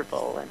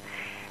wonderful.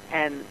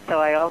 And so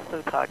I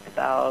also talked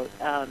about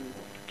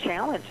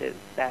challenges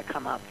that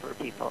come up for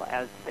people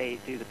as they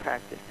do the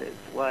practices,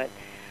 what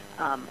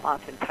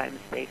oftentimes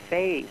they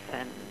face,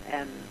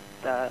 and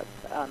the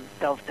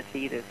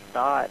self-defeatist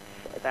thoughts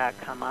that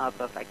come up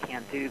of, I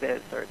can't do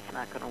this, or it's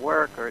not going to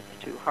work, or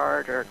it's too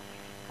hard, or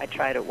I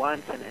tried it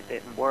once and it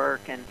didn't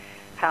work, and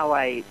how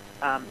I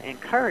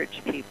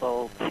encourage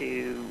people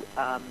to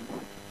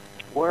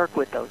work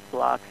with those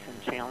blocks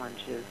and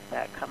challenges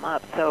that come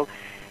up. So,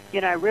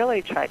 I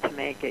really try to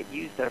make it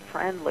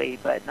user-friendly,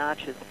 but not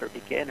just for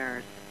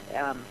beginners,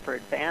 for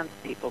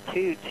advanced people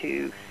too,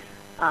 to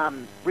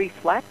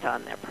reflect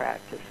on their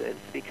practices,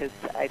 because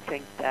I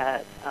think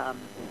that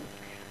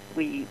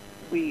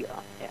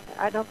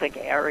I don't think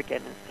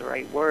arrogant is the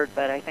right word,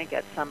 but I think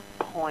at some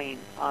point,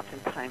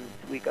 oftentimes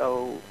we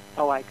go,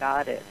 oh, I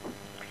got it.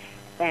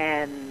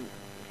 And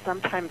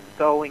sometimes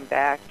going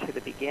back to the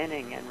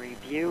beginning and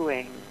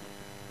reviewing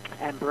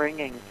and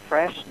bringing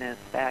freshness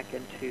back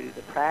into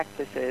the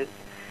practices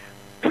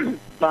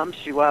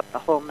bumps you up a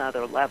whole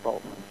nother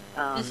level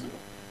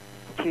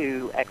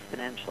to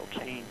exponential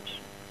change.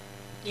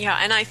 Yeah,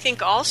 and I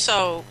think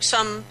also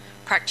some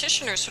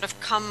practitioners sort of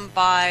come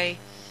by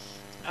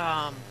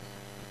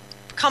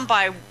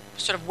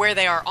sort of where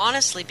they are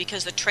honestly,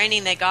 because the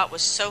training they got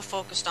was so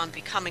focused on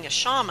becoming a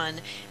shaman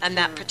and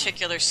that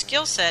particular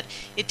skill set,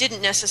 it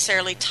didn't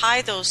necessarily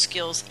tie those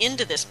skills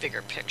into this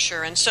bigger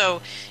picture. And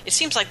so it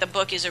seems like the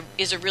book is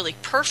a really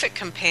perfect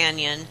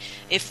companion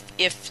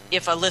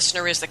if a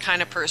listener is the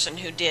kind of person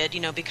who did,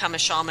 become a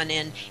shaman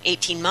in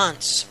 18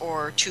 months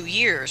or 2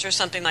 years or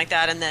something like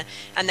that, and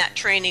that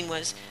training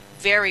was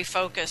very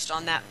focused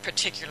on that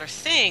particular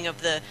thing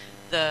of the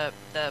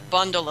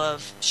bundle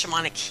of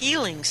shamanic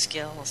healing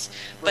skills.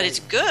 But it's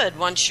good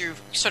once you're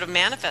sort of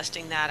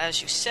manifesting that,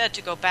 as you said,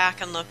 to go back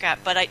and look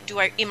at, but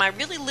am I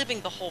really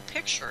living the whole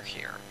picture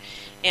here?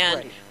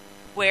 And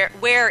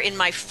where in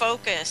my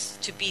focus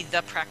to be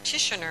the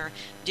practitioner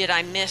did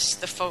I miss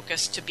the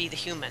focus to be the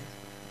human?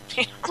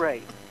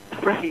 Right.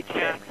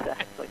 Yeah,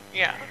 exactly.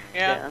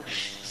 Yeah.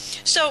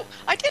 So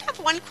I did have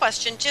one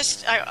question.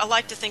 I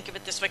like to think of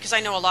it this way, because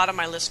I know a lot of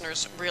my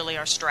listeners really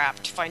are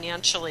strapped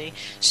financially.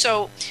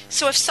 So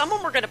if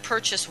someone were going to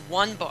purchase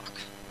one book,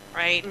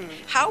 right,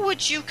 how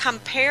would you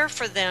compare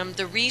for them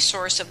the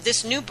resource of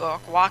this new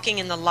book, Walking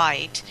in the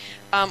Light,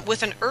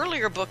 with an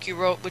earlier book you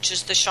wrote, which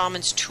is The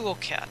Shaman's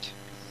Toolkit?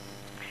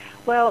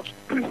 Well,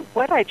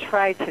 what I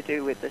tried to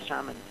do with The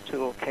Shaman's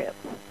Toolkit,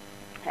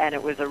 and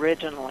it was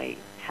originally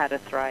How to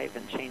Thrive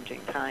in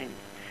Changing Times,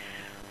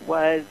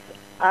 was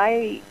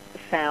I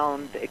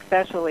found,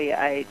 especially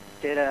I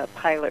did a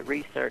pilot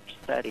research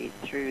study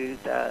through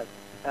the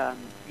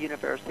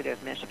University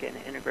of Michigan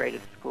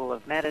Integrated School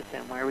of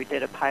Medicine, where we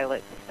did a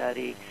pilot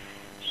study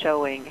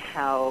showing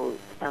how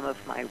some of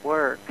my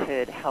work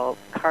could help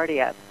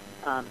cardiac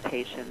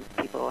patients,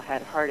 people who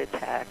had heart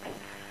attacks,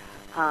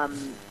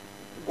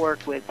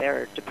 work with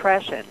their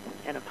depression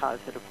in a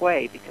positive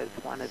way, because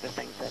one of the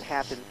things that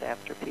happens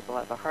after people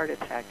have a heart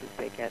attack is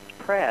they get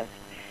depressed.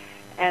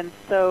 And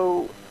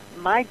so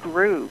my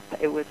group,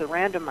 it was a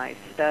randomized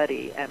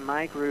study, and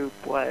my group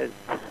was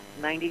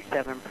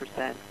 97%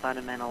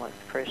 fundamentalist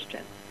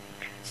Christian.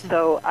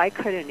 So I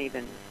couldn't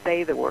even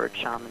say the word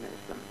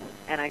shamanism,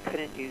 and I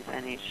couldn't use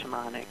any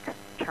shamanic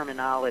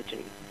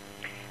terminology.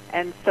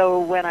 And so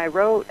when I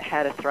wrote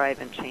How to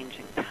Thrive in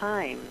Changing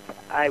Times,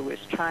 I was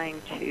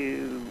trying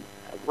to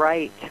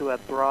write to a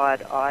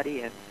broad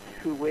audience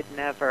who would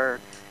never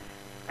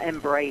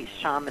embrace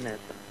shamanism.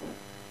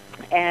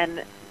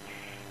 And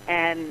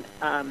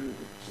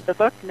the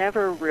book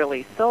never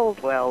really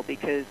sold well,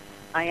 because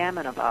I am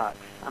in a box.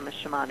 I'm a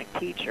shamanic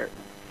teacher.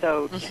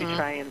 So to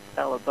try and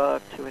sell a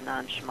book to a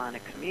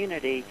non-shamanic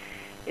community,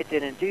 it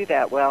didn't do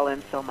that well,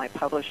 and so my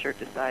publisher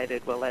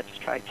decided, well, let's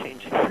try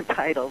changing the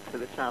title to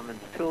The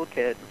Shaman's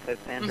Toolkit and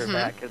put Sandra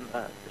back in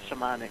the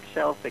shamanic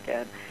shelf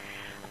again.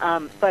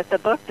 But the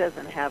book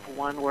doesn't have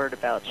one word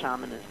about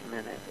shamanism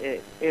in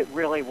it. It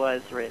really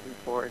was written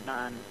for a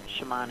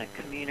non-shamanic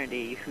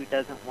community who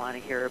doesn't want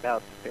to hear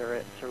about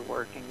spirits or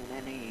working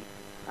in any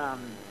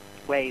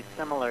way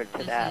similar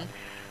to that.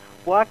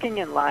 Walking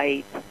in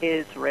Light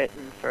is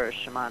written for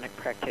shamanic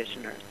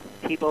practitioners,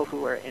 people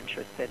who are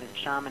interested in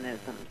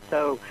shamanism.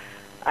 So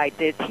I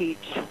did teach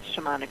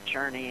shamanic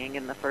journeying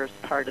in the first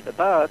part of the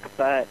book,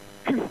 but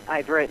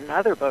I've written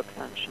other books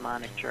on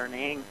shamanic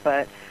journeying,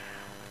 but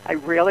I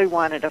really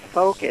wanted to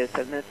focus,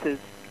 and this is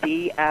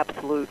the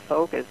absolute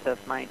focus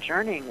of my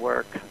journeying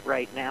work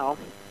right now,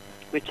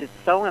 which is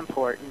so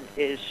important,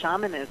 is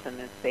shamanism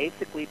is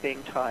basically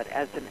being taught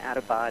as an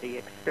out-of-body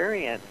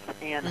experience.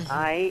 And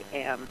I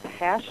am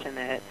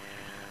passionate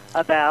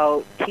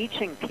about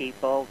teaching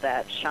people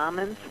that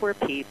shamans were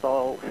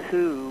people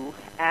who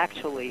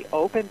actually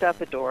opened up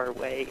a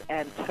doorway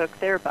and took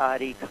their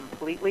body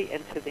completely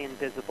into the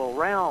invisible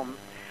realm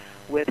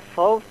with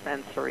full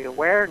sensory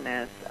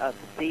awareness of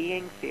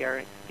seeing,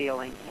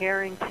 feeling,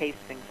 hearing,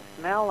 tasting,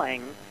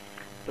 smelling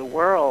the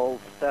world,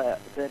 the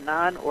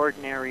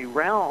non-ordinary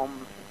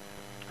realms,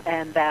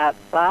 and that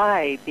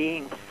by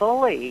being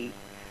fully,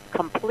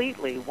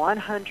 completely,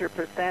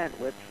 100%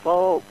 with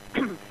full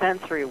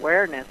sensory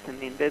awareness in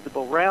the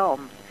invisible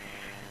realms,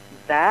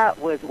 that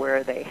was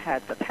where they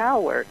had the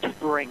power to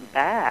bring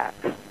back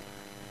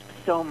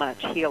so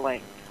much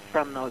healing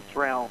from those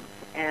realms.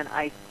 And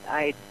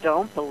I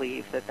don't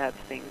believe that that's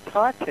being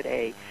taught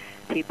today.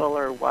 People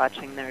are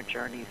watching their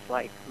journeys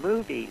like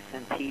movies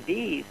and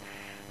TVs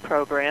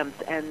programs,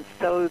 and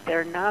so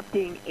they're not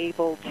being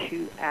able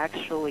to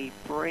actually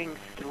bring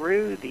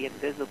through the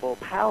invisible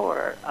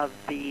power of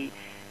the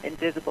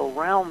invisible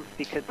realms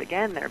because,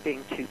 again, they're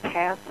being too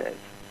passive.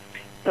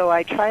 So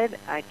I try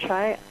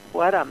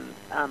what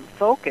I'm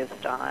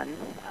focused on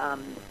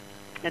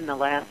in the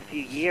last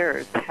few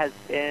years has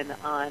been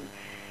on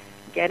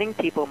getting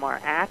people more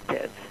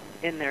active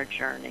in their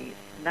journeys,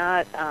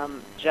 not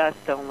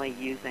just only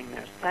using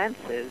their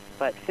senses,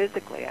 but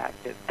physically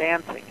active,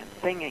 dancing and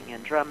singing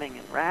and drumming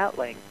and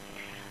rattling,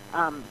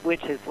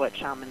 which is what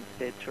shamans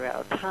did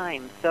throughout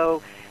time.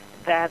 So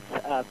that's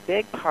a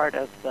big part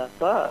of the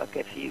book.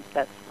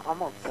 That's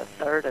almost a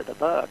third of the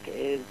book,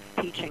 is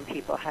teaching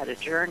people how to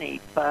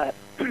journey, but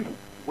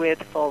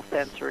with full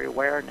sensory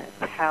awareness,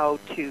 how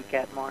to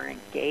get more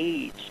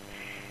engaged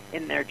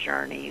in their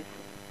journeys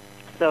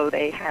so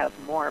they have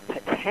more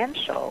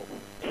potential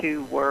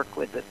to work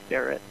with the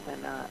spirits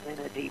in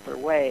a deeper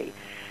way.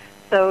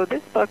 So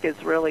this book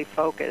is really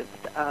focused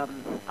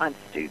on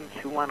students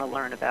who want to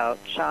learn about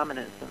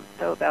shamanism.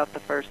 So about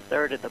the first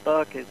third of the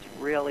book is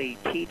really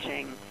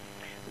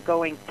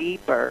going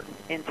deeper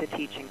into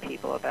teaching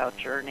people about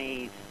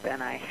journeys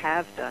than I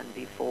have done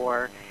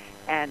before,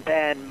 and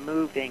then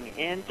moving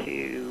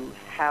into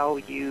how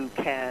you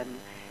can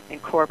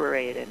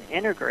incorporate and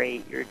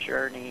integrate your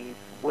journeys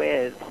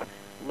with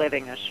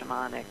living a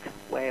shamanic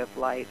way of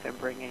life and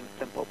bringing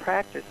simple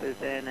practices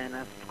in. And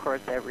of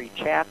course, every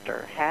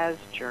chapter has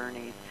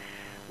journeys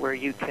where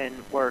you can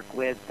work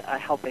with a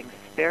helping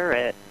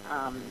spirit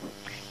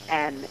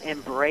and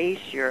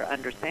embrace your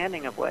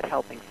understanding of what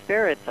helping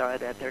spirits are,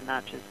 that they're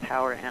not just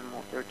power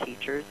animals or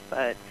teachers,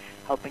 but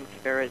helping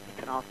spirits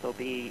can also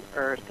be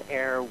earth,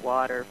 air,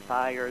 water,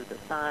 fire, the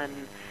sun,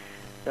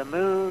 the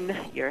moon,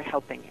 your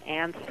helping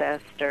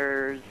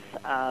ancestors,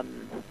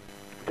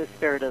 the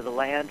spirit of the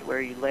land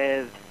where you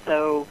live.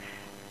 So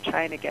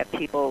trying to get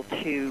people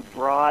to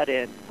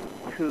broaden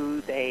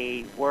who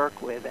they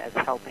work with as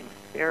helping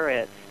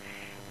spirits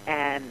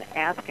and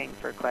asking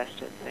for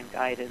questions and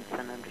guidance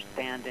and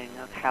understanding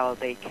of how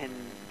they can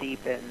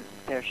deepen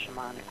their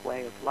shamanic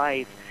way of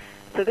life.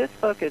 So this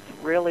book is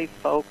really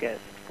focused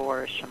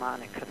for a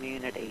shamanic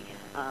community.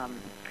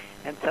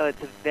 And so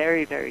it's a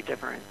very, very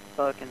different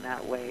book in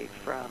that way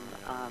from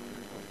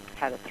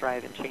How to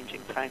Thrive in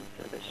Changing Times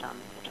for the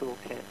Shaman's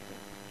Toolkit.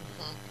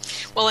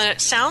 Well, and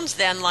it sounds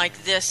then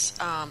like this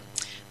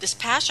this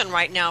passion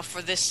right now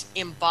for this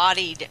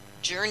embodied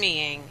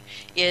journeying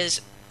is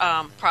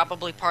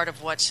probably part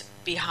of what's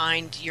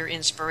behind your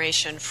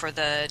inspiration for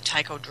the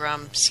taiko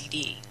drum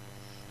CD.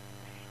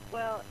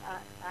 Well,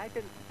 I've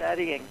been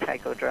studying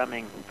taiko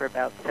drumming for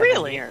about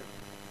 7 years.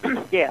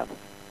 Yeah.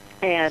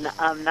 And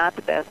I'm not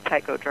the best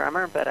taiko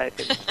drummer, but I've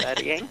been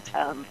studying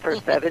for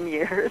 7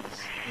 years,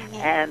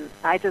 and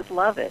I just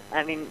love it.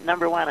 I mean,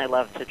 number one, I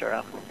love to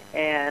drum,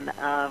 and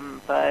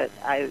but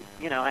I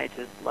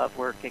just love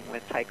working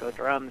with taiko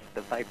drums.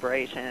 The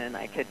vibration,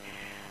 I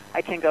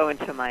can go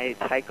into my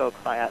taiko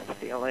class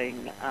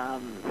feeling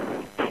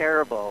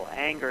terrible,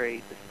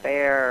 angry,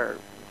 despair,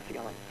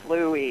 feeling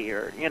fluey,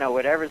 or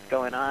whatever's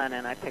going on,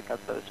 and I pick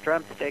up those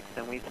drumsticks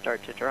and we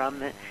start to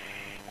drum it.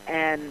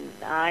 And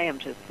I am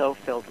just so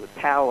filled with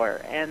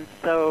power. And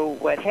so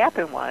what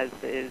happened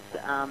is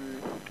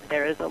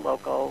there is a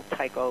local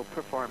taiko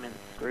performance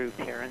group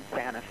here in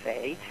Santa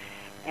Fe,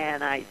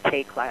 and I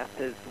take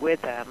classes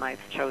with them.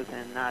 I've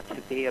chosen not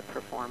to be a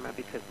performer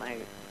because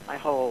my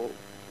whole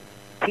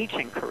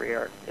teaching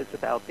career is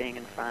about being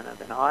in front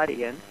of an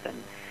audience,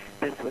 and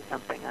this was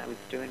something I was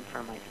doing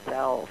for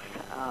myself,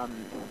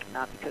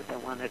 not because I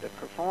wanted to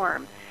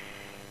perform.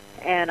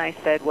 And I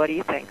said, what do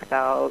you think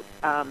about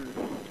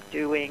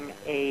doing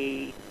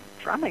a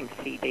drumming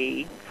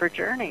CD for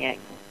journeying?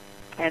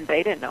 And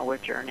they didn't know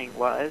what journeying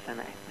was, and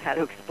I had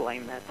to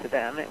explain that to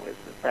them. It was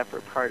a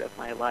separate part of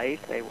my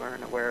life. They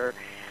weren't aware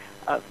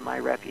of my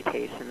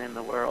reputation in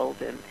the world,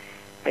 and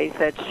they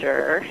said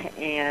sure.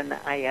 And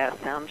I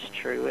asked Sounds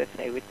True if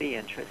they would be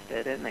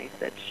interested, and they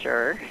said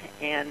sure.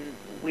 And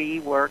we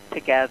worked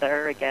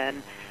together.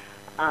 Again,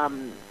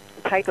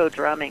 taiko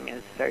drumming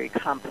is very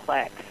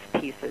complex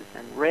pieces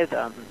and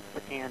rhythms,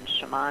 and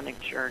shamanic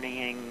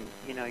journeying,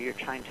 you're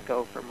trying to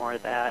go for more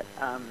of that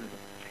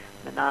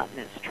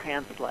monotonous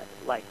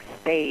trance-like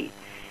state.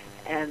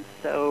 And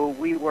so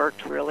we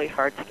worked really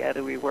hard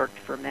together. We worked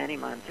for many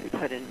months. We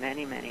put in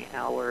many, many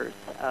hours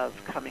of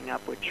coming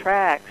up with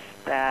tracks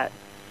that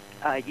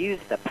use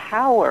the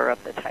power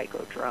of the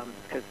taiko drums,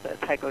 because the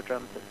taiko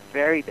drums are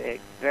very big,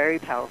 very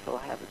powerful,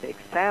 have a big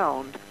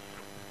sound,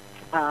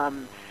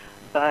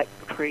 but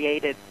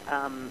created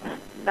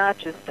not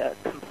just a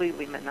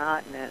completely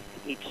monotonous,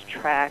 each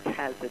track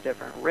has a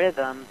different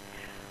rhythm,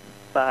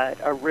 but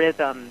a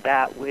rhythm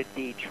that would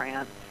be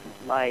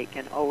trance-like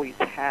and always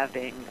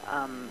having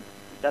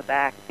the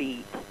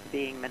backbeat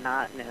being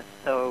monotonous,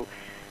 so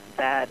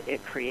that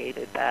it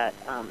created that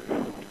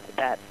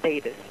that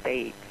theta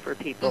state for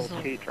people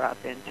to drop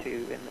into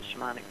in the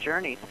shamanic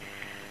journeys.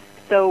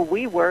 So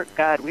we worked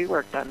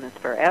on this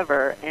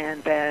forever,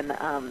 and then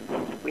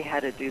we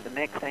had to do the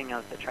mixing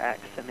of the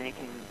tracks and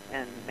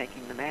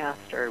making the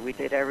master. We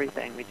did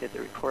everything. We did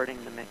the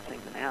recording, the mixing,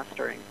 the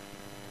mastering.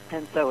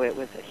 And so it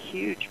was a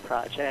huge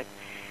project,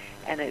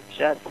 and it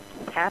just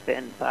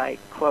happened by,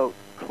 quote,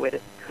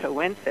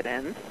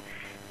 coincidence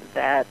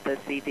that the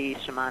CD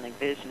Shamanic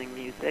Visioning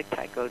Music,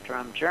 Taiko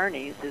Drum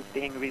Journeys, is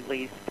being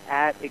released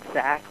at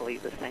exactly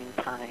the same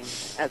time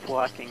as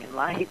Walking in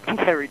Light,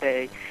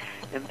 Everyday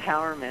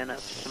Empowerment of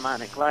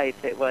Shamanic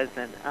Life. It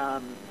wasn't,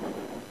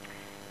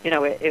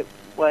 it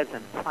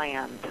wasn't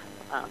planned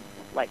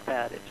like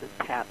that. It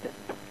just happened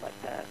like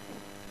that.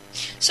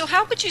 So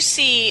how would you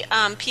see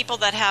people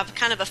that have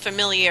kind of a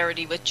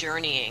familiarity with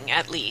journeying,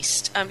 at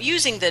least,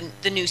 using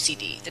the new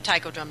CD, the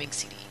Taiko Drumming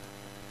CD?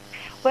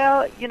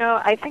 Well,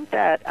 I think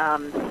that,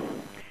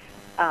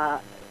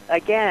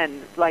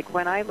 again, like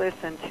when I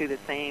listen to the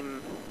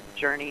same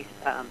Journey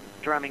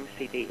drumming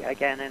CD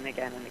again and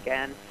again and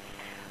again,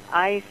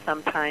 I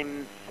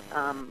sometimes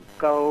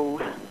go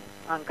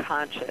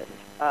unconscious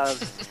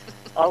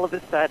of all of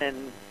a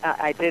sudden,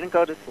 I didn't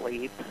go to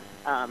sleep.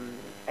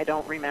 I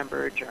don't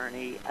remember a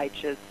journey.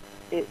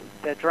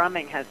 The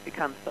drumming has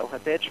become so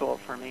habitual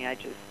for me, I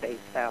just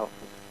spaced out.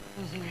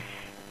 Mm-hmm.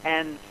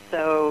 And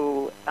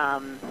so,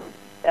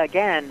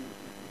 again,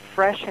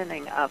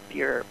 freshening up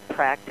your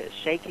practice,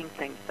 shaking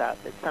things up.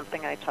 It's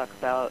something I talk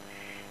about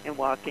in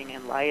Walking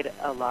in Light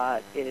a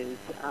lot, is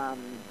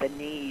the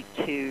need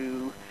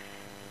to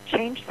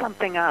change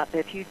something up.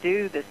 If you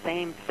do the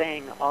same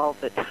thing all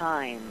the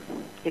time,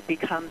 it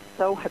becomes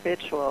so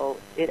habitual,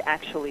 it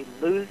actually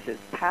loses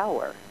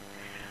power.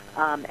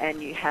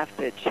 And you have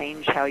to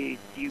change how you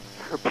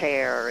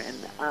prepare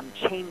and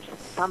change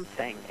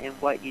something in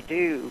what you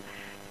do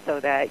so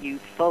that you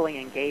fully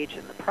engage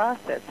in the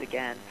process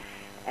again.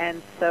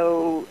 And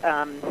so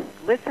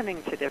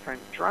listening to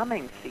different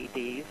drumming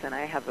CDs, and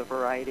I have a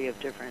variety of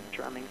different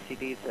drumming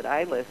CDs that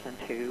I listen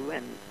to,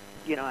 and,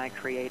 I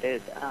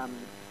created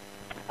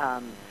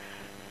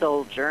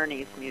Soul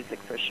Journeys, music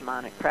for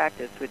shamanic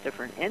practice, with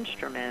different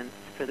instruments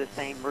for the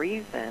same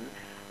reason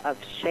of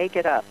shake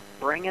it up,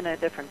 bring in a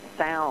different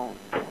sound.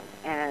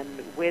 And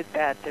with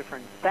that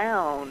different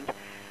sound,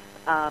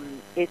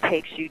 it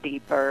takes you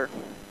deeper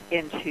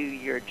into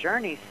your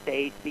journey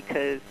state,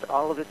 because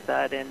all of a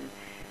sudden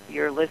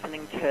you're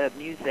listening to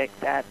music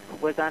that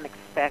was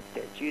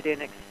unexpected. You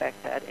didn't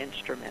expect that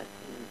instrument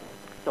in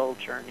Soul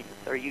Journeys,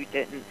 or you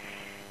didn't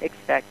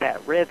expect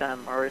that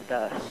rhythm or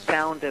the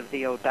sound of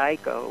the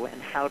odaiko.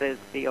 And how does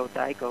the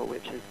odaiko,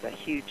 which is the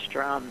huge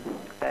drum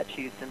that's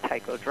used in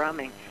taiko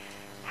drumming,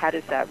 how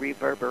does that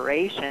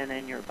reverberation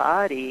in your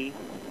body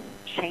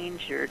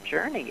change your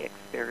journey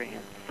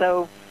experience?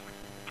 So,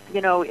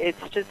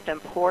 it's just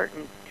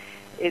important.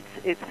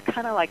 It's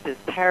kind of like this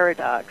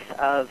paradox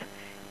of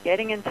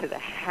getting into the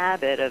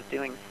habit of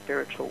doing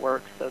spiritual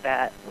work so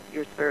that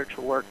your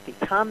spiritual work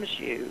becomes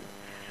you,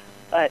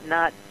 but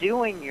not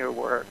doing your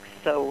work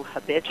so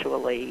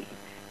habitually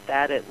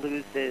that it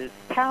loses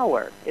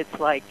power. It's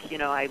like,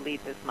 I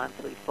lead this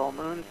monthly full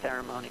moon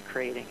ceremony,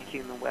 creating a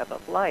human web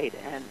of light,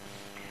 and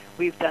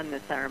we've done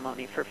this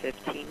ceremony for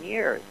 15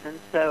 years. And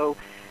so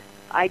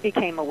I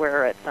became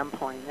aware at some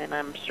point, and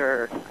I'm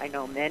sure I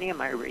know many of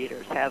my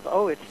readers have,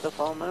 it's the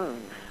full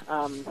moon.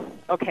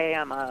 Okay,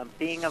 I'm a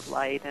being of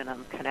light, and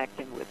I'm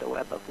connecting with the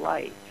web of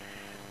light.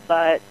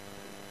 But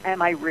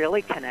am I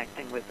really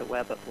connecting with the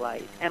web of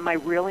light? Am I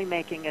really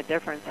making a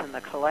difference in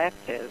the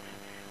collective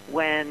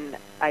when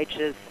I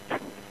just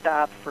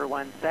stop for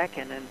 1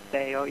 second and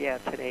say, oh yeah,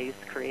 today's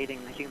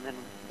creating the human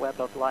web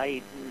of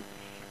light and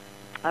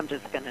I'm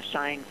just going to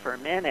shine for a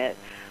minute?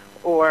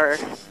 Or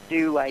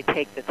do I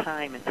take the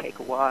time and take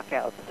a walk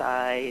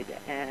outside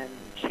and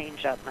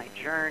change up my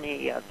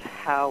journey of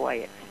how I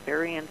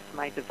experience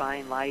my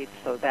divine light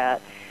so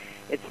that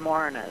it's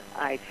more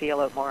I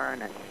feel it more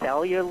on a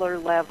cellular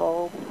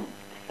level,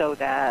 so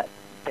that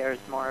there's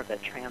more of a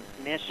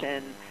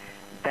transmission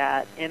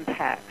that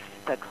impacts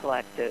the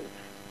collective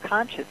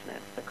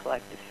consciousness, the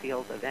collective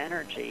field of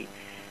energy.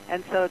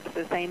 And so it's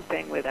the same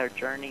thing with our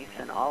journeys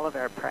and all of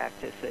our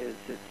practices.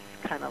 It's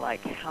kind of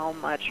like, how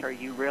much are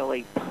you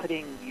really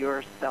putting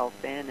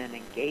yourself in and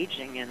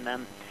engaging in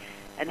them,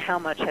 and how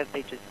much have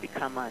they just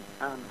become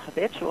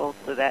habitual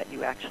so that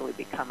you actually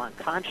become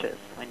unconscious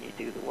when you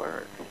do the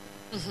work.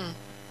 Mm-hmm.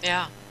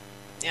 Yeah.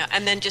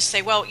 And then just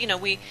say, well,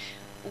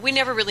 we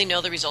never really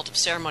know the result of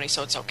ceremony,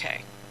 so it's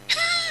okay.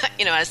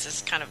 As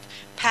this kind of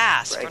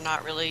pass for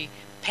not really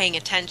paying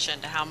attention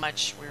to how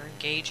much we're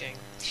engaging.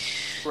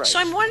 Right. So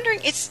I'm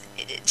wondering,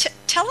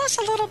 tell us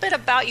a little bit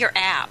about your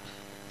app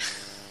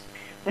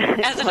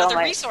as another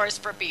resource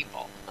for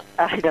people.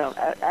 I know.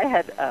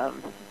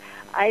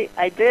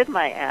 I did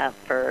my app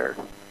for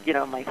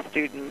my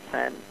students,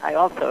 and I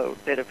also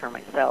did it for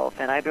myself,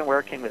 and I've been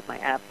working with my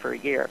app for a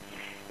year.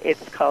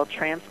 It's called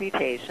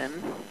Transmutation,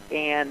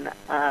 and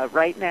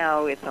right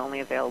now it's only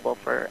available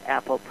for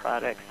Apple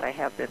products. I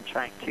have been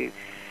trying to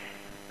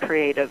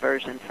create a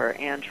version for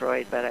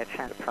Android, but I've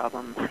had a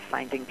problem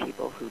finding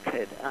people who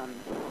could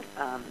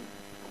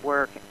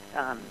work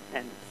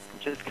and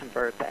just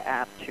convert the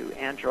app to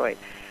Android.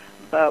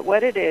 But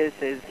what it is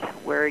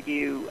where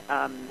you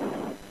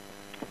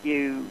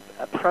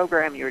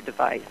program your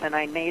device, and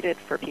I made it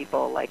for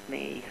people like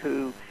me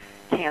who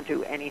can't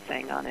do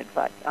anything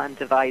on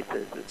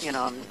devices.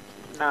 I'm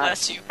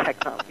not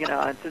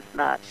I'm just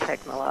not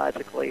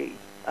technologically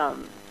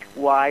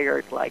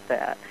wired like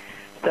that.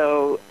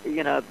 So,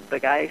 the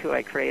guy who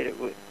I created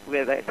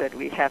with, I said,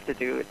 we have to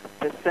do it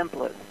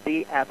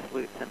the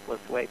absolute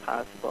simplest way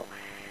possible.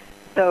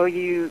 So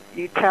you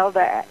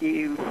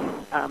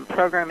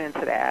program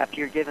into the app,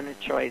 you're given a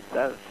choice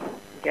of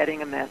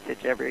getting a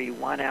message every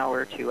 1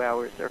 hour, 2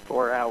 hours, or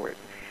 4 hours,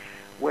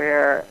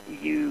 where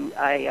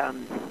I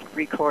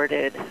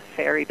recorded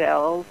fairy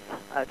bells,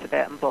 a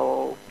Tibetan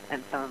bowl,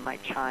 and some of my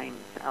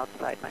chimes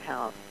outside my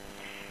house.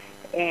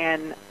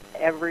 And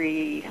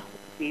every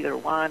either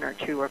 1 or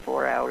 2 or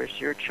 4 hours,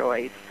 your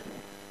choice,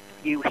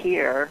 you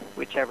hear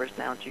whichever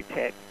sound you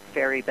pick,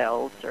 fairy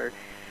bells or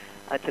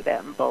a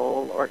Tibetan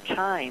bowl or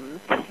chimes,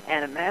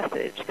 and a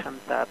message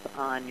comes up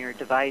on your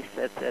device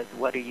that says,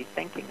 what are you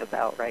thinking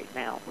about right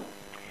now?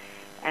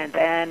 And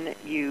then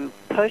you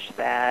push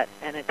that,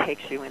 and it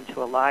takes you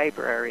into a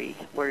library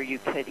where you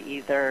could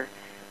either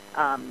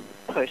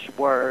push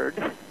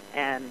word,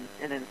 and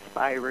an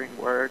inspiring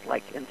word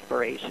like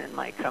inspiration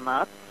might come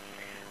up,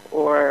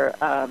 or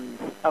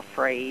a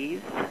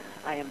phrase,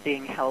 I am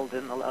being held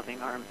in the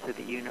loving arms of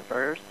the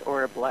universe,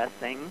 or a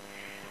blessing,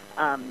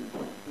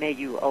 may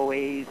you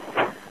always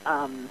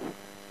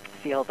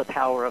feel the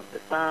power of the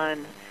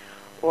sun,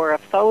 or a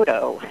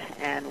photo,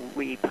 and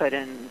we put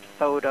in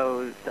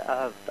photos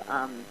of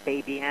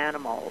baby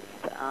animals.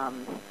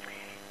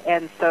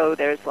 And so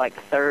there's like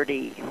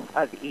 30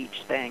 of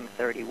each thing,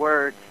 30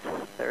 words,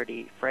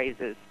 30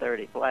 phrases,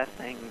 30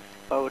 blessings,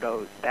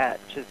 photos that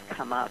just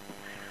come up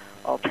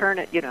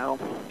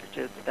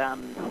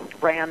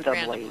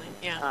randomly.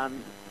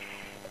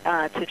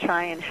 To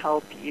try and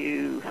help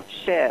you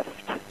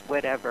shift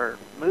whatever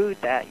mood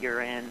that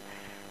you're in,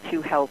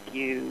 to help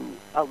you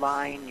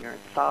align your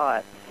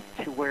thoughts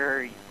to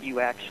where you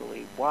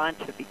actually want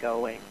to be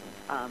going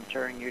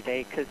during your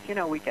day, because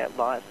we get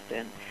lost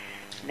in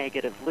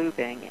negative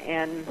looping.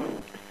 And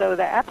so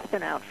the app's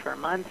been out for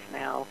months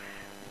now,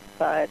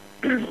 but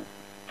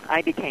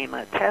I became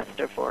a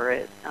tester for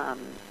it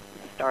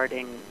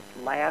starting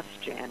last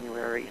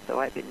January, so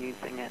I've been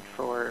using it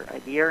for a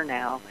year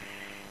now,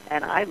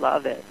 and I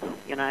love it.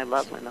 I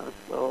love when those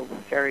little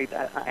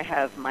I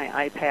have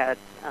my iPad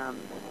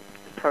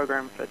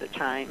programmed for the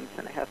chimes,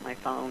 and I have my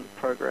phone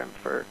programmed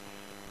for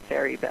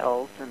fairy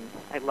bells, and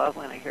I love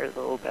when I hear the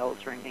little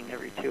bells ringing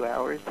every 2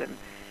 hours, and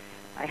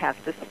I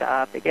have to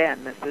stop.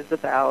 Again, this is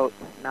about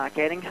not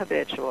getting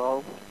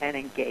habitual and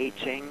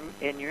engaging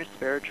in your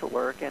spiritual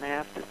work, and I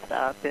have to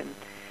stop and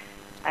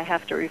I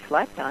have to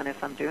reflect on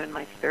if I'm doing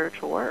my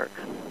spiritual work.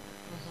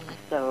 Mm-hmm.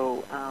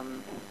 So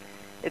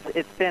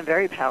it's been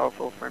very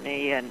powerful for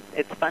me, and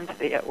it's fun to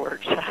be at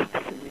workshops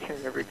and hear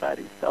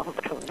everybody's bells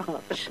going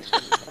off.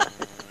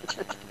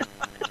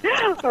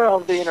 Or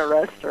I'll be in a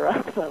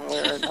restaurant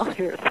somewhere and I'll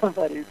hear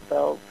somebody's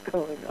bells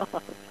going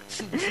off.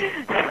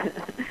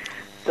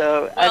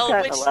 So I've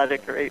gotten a lot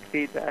of great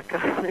feedback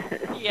on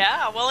it.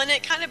 Yeah, well, and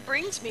it kind of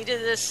brings me to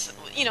this,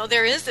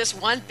 there is this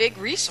one big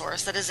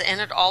resource that has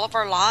entered all of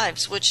our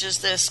lives, which is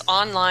this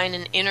online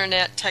and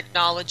internet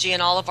technology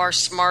and all of our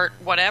smart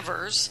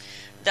whatevers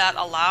that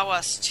allow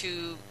us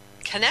to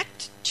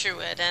connect to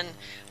it. And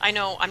I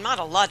know I'm not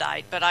a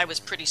Luddite, but I was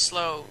pretty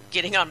slow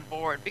getting on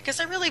board because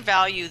I really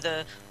value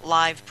the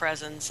live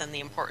presence and the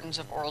importance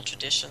of oral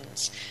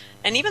traditions.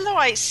 And even though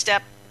I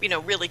step,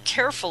 really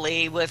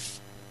carefully with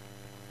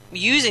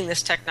using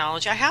this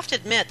technology, I have to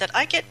admit that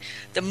I get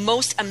the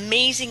most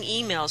amazing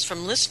emails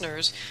from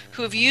listeners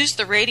who have used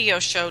the radio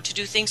show to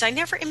do things I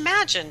never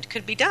imagined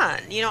could be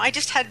done. I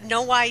just had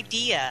no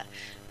idea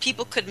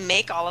people could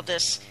make all of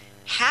this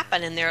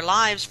happen in their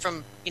lives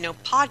from,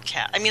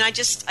 podcast. I mean, I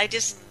just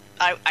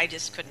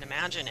couldn't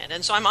imagine it.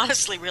 And so I'm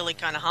honestly really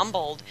kind of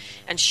humbled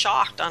and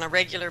shocked on a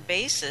regular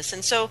basis.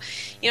 And so,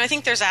 I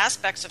think there's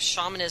aspects of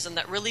shamanism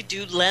that really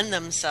do lend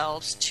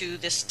themselves to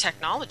this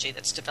technology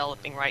that's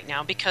developing right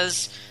now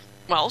because,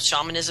 well,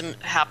 shamanism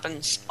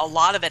a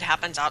lot of it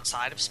happens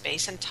outside of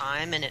space and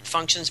time, and it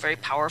functions very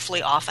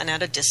powerfully, often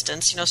at a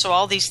distance. So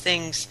all these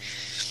things,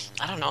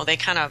 I don't know, they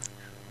kind of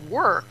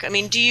work. I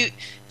mean, do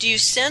you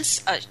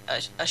sense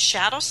a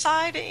shadow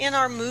side in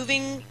our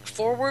moving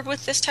forward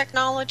with this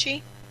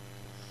technology?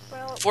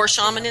 Well, for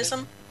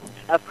shamanism?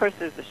 Of course,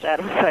 there's a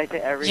shadow side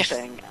to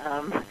everything.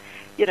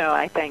 Yeah.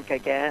 I think,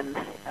 again,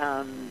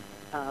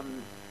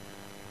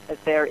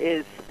 there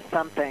is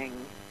something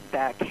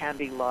that can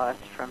be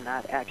lost from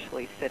not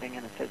actually sitting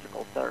in a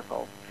physical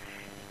circle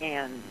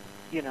and,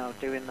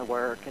 doing the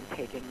work and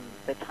taking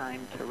the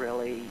time to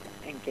really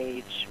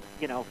engage,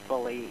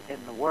 fully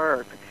in the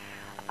work.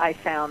 I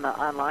found the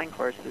online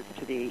courses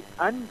to be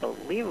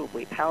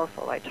unbelievably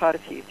powerful. I taught a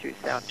few through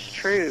Sounds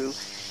True,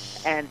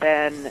 and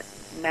then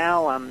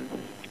now I'm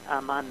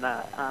on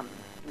the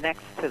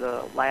next to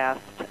the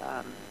last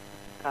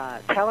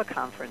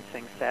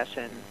teleconferencing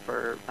session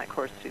for my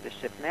course through the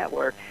Shift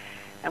Network.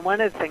 And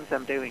one of the things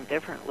I'm doing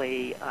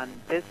differently on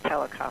this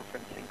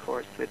teleconferencing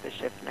course with the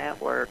Shift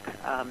Network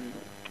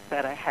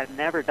that I had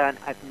never done,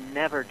 I've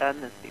never done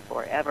this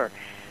before ever,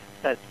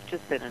 so it's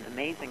just been an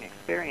amazing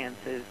experience,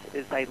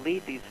 is I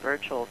lead these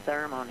virtual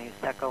ceremonies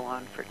that go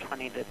on for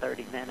 20 to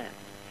 30 minutes.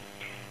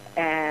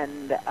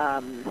 And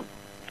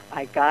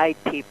I guide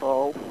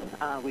people.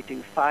 We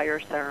do fire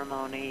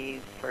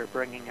ceremonies for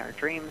bringing our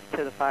dreams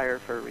to the fire,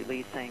 for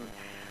releasing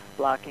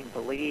blocking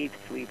beliefs.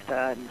 We've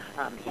done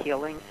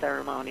healing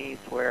ceremonies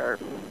where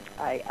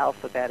I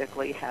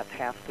alphabetically have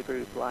half the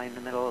group lie in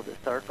the middle of the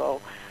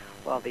circle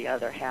while the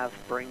other half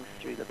brings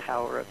through the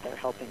power of their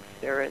helping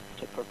spirits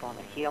to perform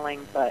a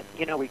healing. But,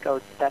 we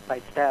go step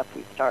by step.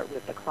 We start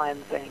with the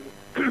cleansing.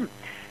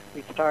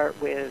 We start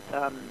with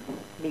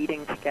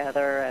meeting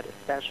together at a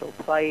special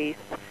place.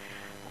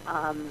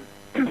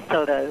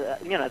 So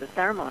the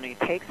ceremony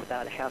takes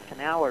about a half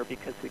an hour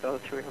because we go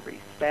through every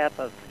step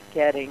of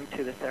getting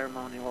to the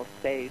ceremonial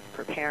space,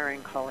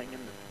 preparing, calling in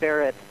the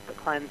spirits, the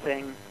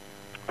cleansing,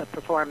 the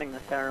performing the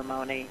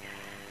ceremony,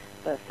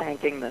 the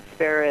thanking the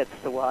spirits,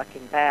 the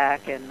walking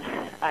back. And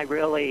I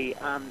really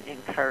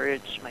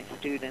encourage my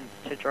students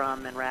to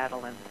drum and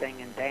rattle and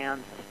sing and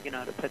dance,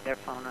 to put their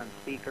phone on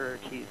speaker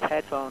or to use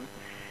headphones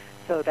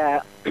so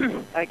that,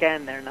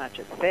 again, they're not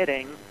just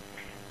sitting,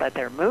 but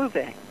they're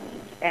moving.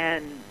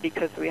 And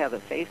because we have a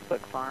Facebook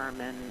forum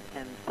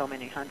and so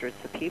many hundreds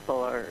of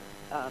people are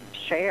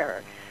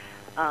share,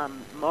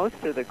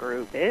 most of the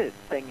group is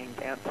singing,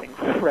 dancing,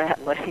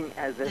 rattling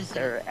as if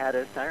they're at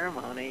a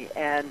ceremony.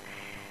 And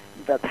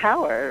the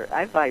power,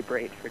 I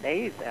vibrate for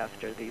days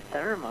after these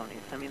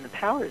ceremonies. I mean, the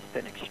power has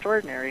been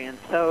extraordinary. And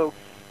so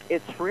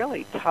it's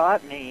really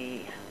taught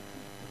me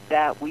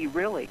that we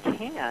really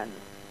can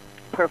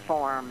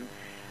perform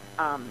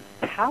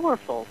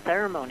powerful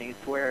ceremonies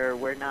where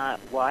we're not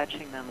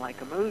watching them like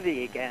a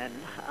movie again,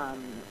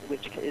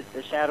 which is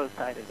the shadow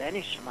side of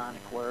any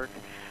shamanic work,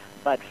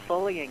 but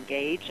fully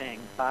engaging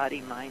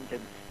body, mind,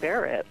 and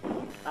spirit,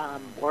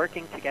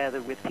 working together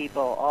with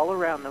people all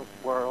around the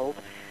world.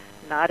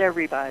 Not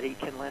everybody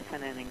can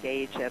listen and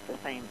engage at the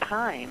same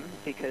time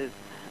because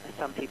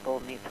some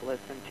people need to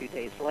listen 2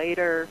 days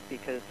later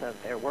because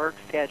of their work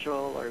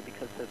schedule or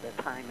because of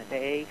the time of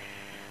day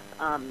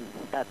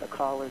that the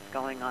call is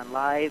going on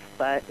live,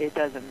 but it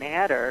doesn't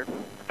matter.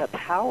 The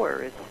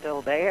power is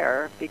still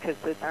there because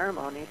the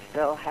ceremony is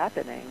still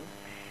happening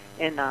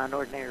in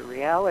non-ordinary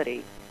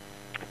reality.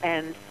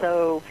 And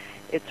so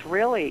it's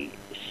really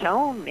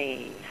shown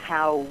me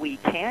how we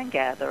can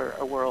gather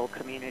a world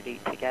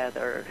community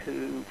together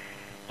who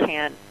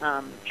can't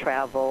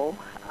travel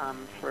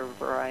for a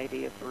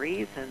variety of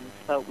reasons,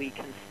 but we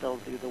can still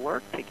do the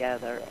work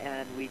together,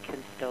 and we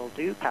can still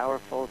do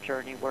powerful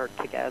journey work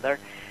together.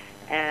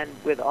 And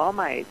with all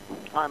my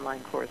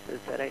online courses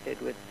that I did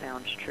with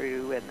Sounds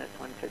True and this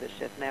one for the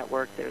Shift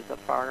Network, there's a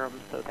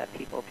forum so that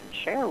people can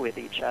share with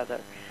each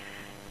other.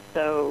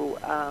 So,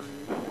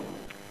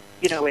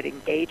 it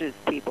engages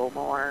people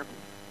more.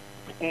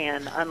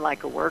 And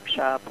unlike a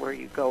workshop where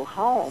you go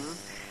home,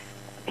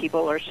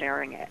 people are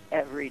sharing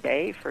every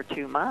day for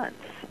 2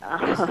 months.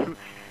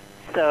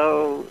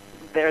 So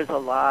there's a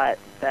lot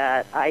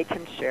that I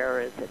can share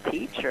as a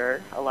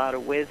teacher, a lot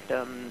of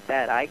wisdom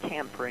that I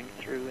can't bring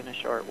through in a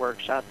short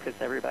workshop because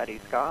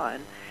everybody's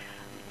gone.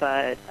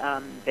 but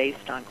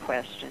based on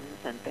questions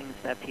and things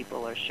that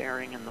people are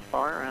sharing in the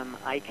forum,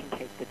 I can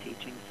take the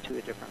teachings to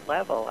a different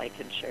level. I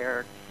can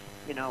share,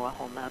 a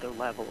whole nother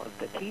level of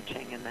the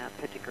teaching in that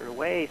particular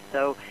way.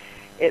 So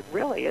it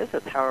really is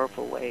a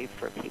powerful way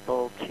for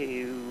people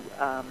to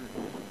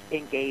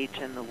engage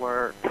in the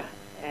work.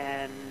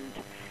 And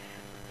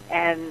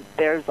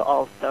there's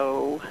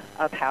also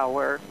a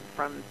power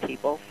from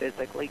people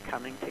physically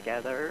coming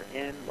together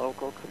in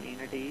local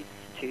communities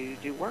to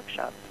do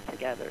workshops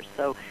together.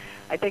 So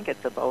I think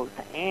it's a both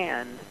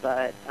and,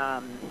 but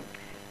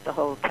the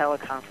whole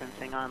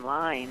teleconferencing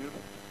online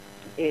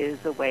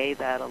is a way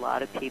that a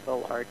lot of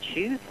people are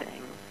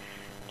choosing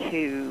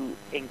to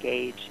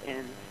engage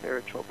in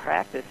spiritual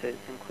practices,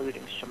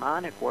 including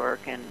shamanic work.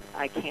 And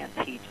I can't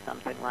teach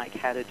something like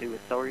how to do a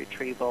soul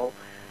retrieval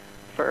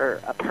for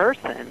a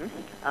person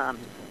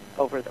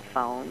over the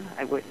phone.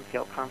 I wouldn't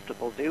feel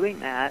comfortable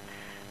doing that.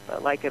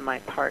 But like in my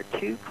Part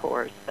 2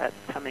 course that's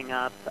coming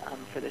up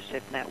for the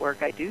Shift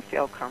Network, I do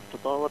feel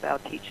comfortable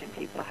about teaching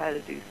people how to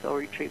do soul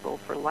retrieval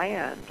for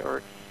land,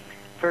 or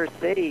for a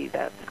city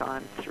that's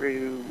gone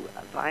through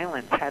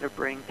violence, how to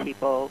bring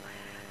people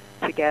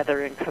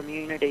together in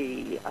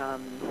community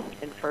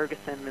in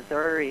Ferguson,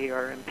 Missouri,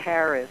 or in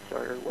Paris,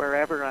 or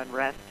wherever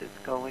unrest is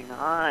going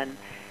on,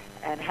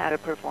 and how to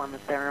perform a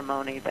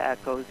ceremony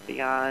that goes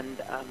beyond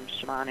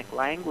shamanic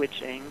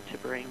languaging to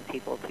bring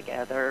people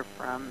together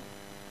from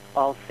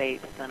all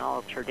faiths and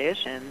all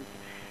traditions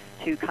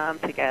to come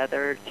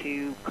together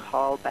to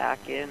call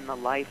back in the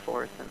life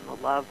force and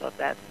the love of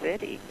that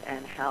city,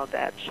 and how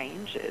that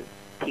changes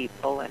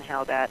people and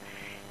how that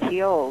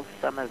heals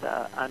some of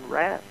the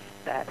unrest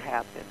that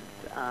happens.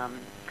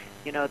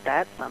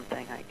 That's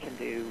something I can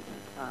do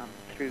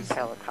through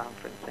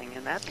teleconferencing,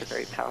 and that's a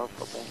very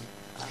powerful thing.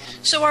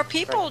 So are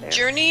people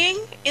journeying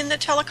in the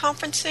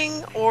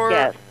teleconferencing, or?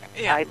 Yes,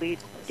 yeah. I lead.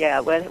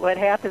 Yeah, what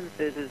happens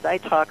is I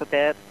talk a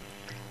bit,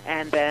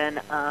 and then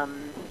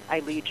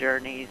I lead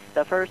journeys.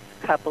 The first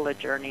couple of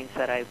journeys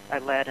that I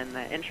led in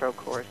the intro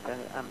course that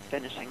I'm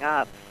finishing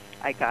up,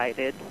 I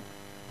guided,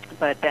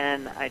 but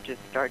then I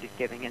just started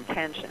giving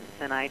intentions,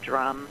 and I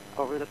drum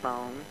over the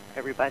phone.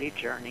 Everybody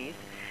journeys.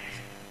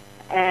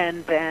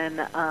 And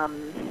then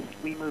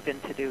we move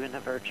into doing a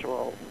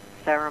virtual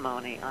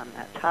ceremony on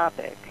that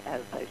topic,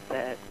 as I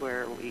said,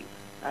 where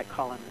I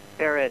call in the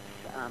spirits,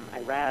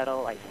 I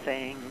rattle, I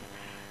sing,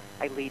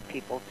 I lead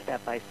people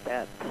step by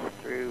step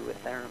through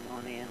a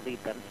ceremony and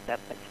lead them step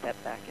by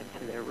step back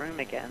into their room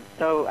again.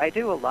 So I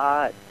do a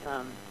lot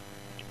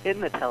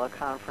in the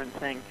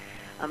teleconferencing.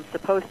 I'm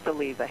supposed to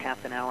leave a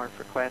half an hour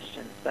for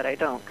questions, but I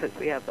don't, because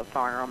we have the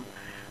forum.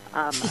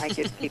 I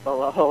give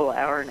people a whole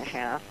hour and a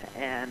half,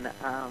 and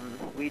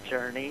we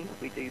journey,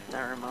 we do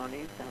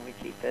ceremonies, and we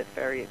keep it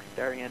very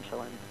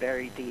experiential and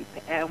very deep.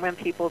 And when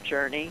people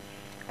journey,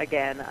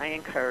 again, I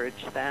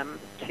encourage them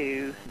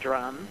to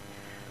drum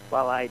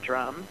while I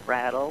drum,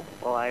 rattle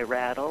while I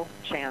rattle,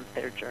 chant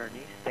their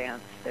journeys,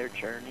 dance their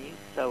journeys.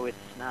 So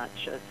it's not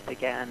just,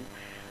 again,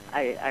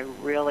 I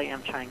really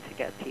am trying to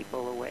get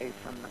people away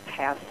from the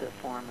passive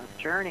form of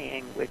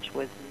journeying, which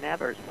was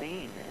never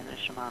seen in a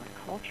shamanic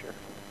culture.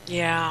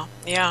 Yeah.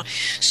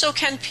 So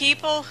can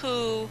people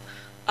who,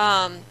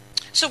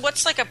 so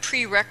what's like a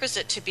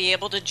prerequisite to be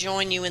able to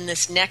join you in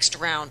this next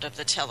round of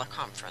the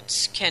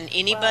teleconference? Can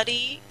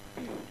anybody?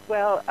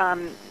 Well,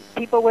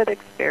 people with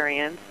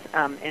experience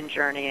in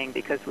journeying,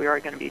 because we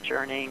are going to be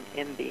journeying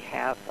in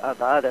behalf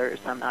of others.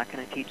 I'm not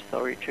going to teach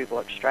soul retrieval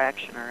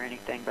extraction or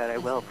anything, but I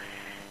will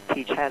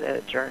teach how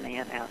to journey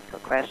and ask a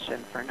question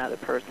for another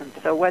person.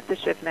 So what the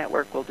Shift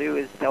Network will do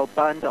is they'll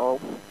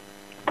bundle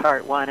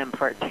Part 1 and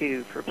Part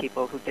 2 for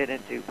people who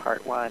didn't do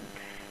Part 1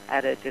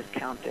 at a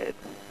discounted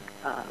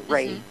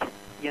rate,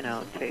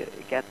 to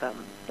get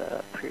them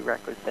the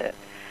prerequisite.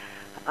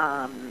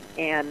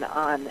 And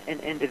on an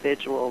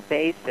individual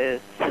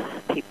basis,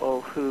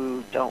 people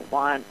who don't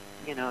want,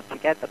 to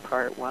get the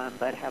Part 1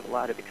 but have a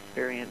lot of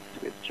experience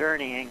with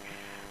journeying,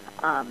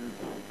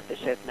 the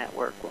Shift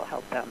Network will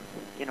help them,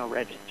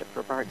 register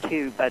for Part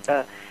 2.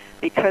 But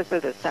because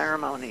of the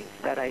ceremonies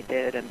that I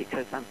did, and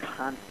because I'm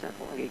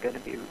constantly going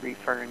to be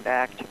referring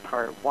back to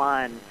Part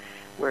 1,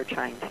 we're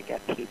trying to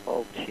get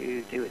people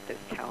to do a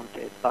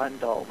discounted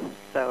bundle.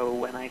 So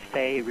when I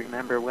say,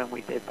 remember when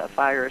we did the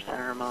fire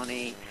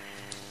ceremony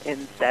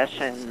in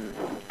session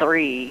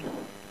 3,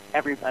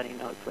 everybody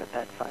knows what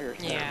that fire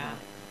ceremony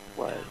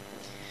was. Yeah.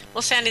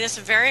 Well, Sandy, this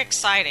is very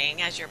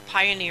exciting as you're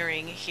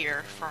pioneering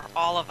here for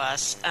all of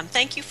us.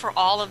 Thank you for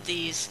all of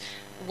these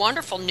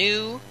wonderful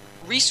new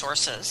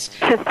resources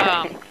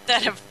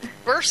that have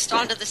burst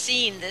onto the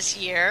scene this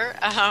year.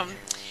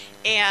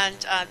 And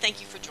thank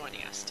you for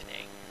joining us today.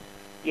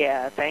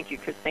 Yeah, thank you,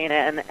 Christina.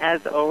 And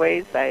as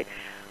always, I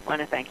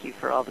want to thank you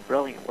for all the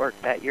brilliant work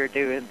that you're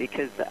doing,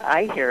 because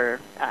I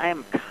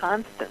am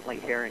constantly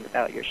hearing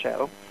about your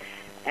show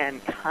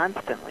and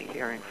constantly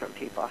hearing from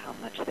people how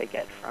much they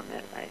get from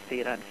it. I see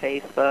it on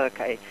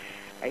Facebook.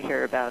 I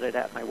hear about it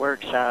at my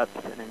workshops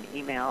and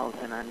in emails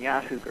and on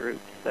Yahoo groups.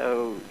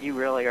 So you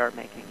really are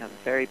making a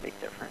very big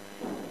difference.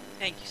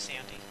 Thank you,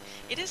 Sandy.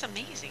 It is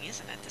amazing,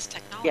 isn't it, this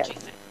technology?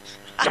 Yes.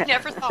 I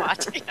never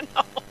thought,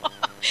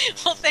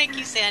 Well, thank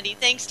you, Sandy.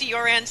 Thanks to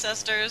your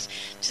ancestors.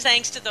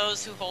 Thanks to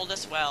those who hold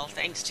us well.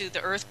 Thanks to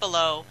the earth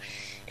below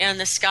and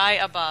the sky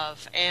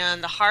above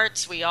and the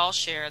hearts we all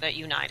share that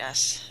unite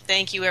us.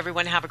 Thank you,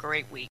 everyone. Have a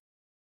great week.